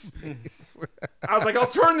base. I was like, I'll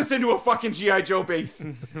turn this into a fucking GI Joe base.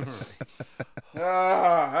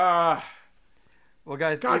 Well,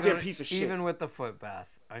 guys, Goddamn piece of shit. even with the foot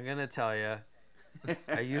bath, I'm gonna tell you,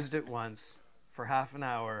 I used it once for half an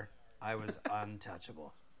hour. I was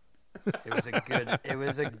untouchable. It was a good. It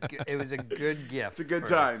was a good gift. It's a good for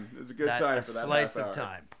time. It's a good that, time a for that slice half of hour.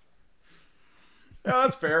 time. Yeah,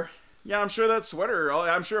 that's fair. Yeah, I'm sure that sweater.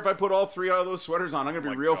 I'm sure if I put all three of those sweaters on, I'm gonna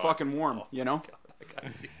be real fucking warm. You know.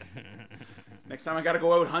 Next time I gotta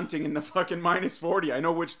go out hunting in the fucking -40, I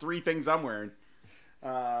know which three things I'm wearing.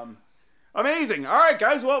 Amazing. All right,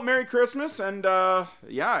 guys. Well, Merry Christmas, and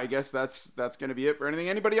yeah, I guess that's gonna be it for anything.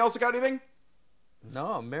 Anybody else got anything?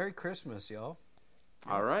 No, Merry Christmas, y'all.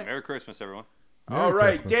 All right. Merry Christmas, everyone. All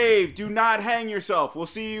right, Christmas. Dave. Do not hang yourself. We'll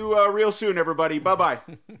see you real soon, everybody. Bye bye.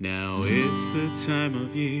 Now it's the time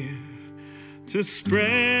of year to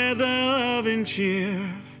spread the love and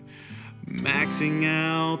cheer. Maxing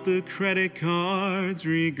out the credit cards,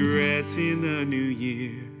 regrets in the new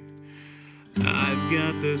year. I've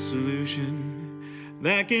got the solution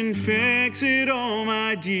that can fix it all,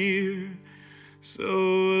 my dear. So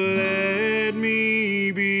let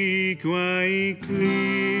me be quite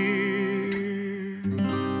clear.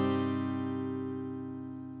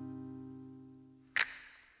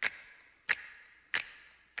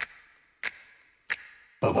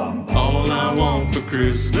 All I want for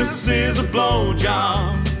Christmas is a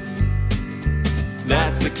blowjob.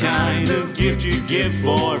 That's the kind of gift you give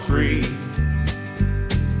for free.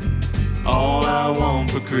 All I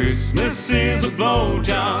want for Christmas is a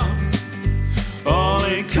blowjob. All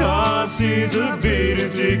it costs is a bit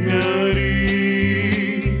of dignity.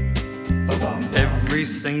 Every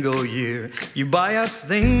single year, you buy us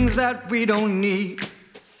things that we don't need.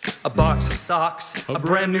 A box of socks, a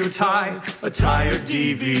brand new tie, a tired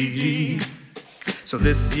DVD. So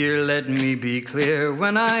this year let me be clear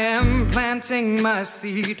when I am planting my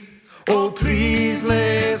seed. Oh, please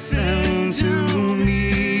listen to me.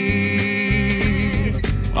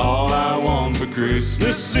 All I want for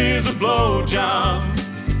Christmas is a blowjob.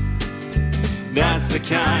 That's the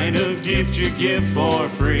kind of gift you give for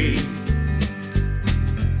free.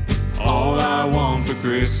 All I want for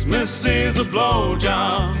Christmas is a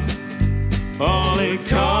blowjob. All it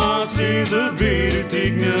costs is a bit of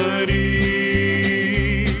dignity.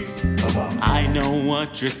 I know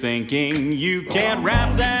what you're thinking. You can't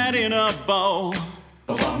wrap that in a bow.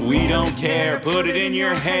 We don't care, put it in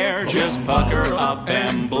your hair. Just pucker up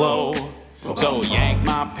and blow. So yank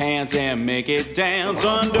my pants and make it dance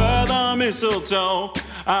under the mistletoe.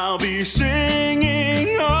 I'll be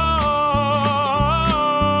singing, oh,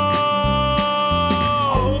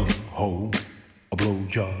 Ho, a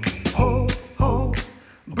blowjob. Ho, ho,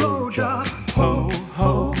 blowjob. ho,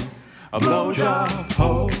 ho, a blowjob,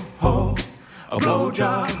 ho, ho, a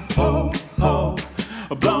blowjob, ho, ho,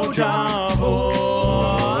 a blowjob, ho.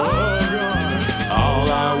 All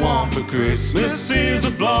I want for Christmas is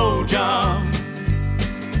a blowjob.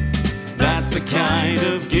 That's the kind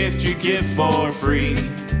of gift you give for free.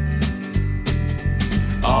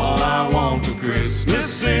 All I want for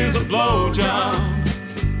Christmas is a blowjob.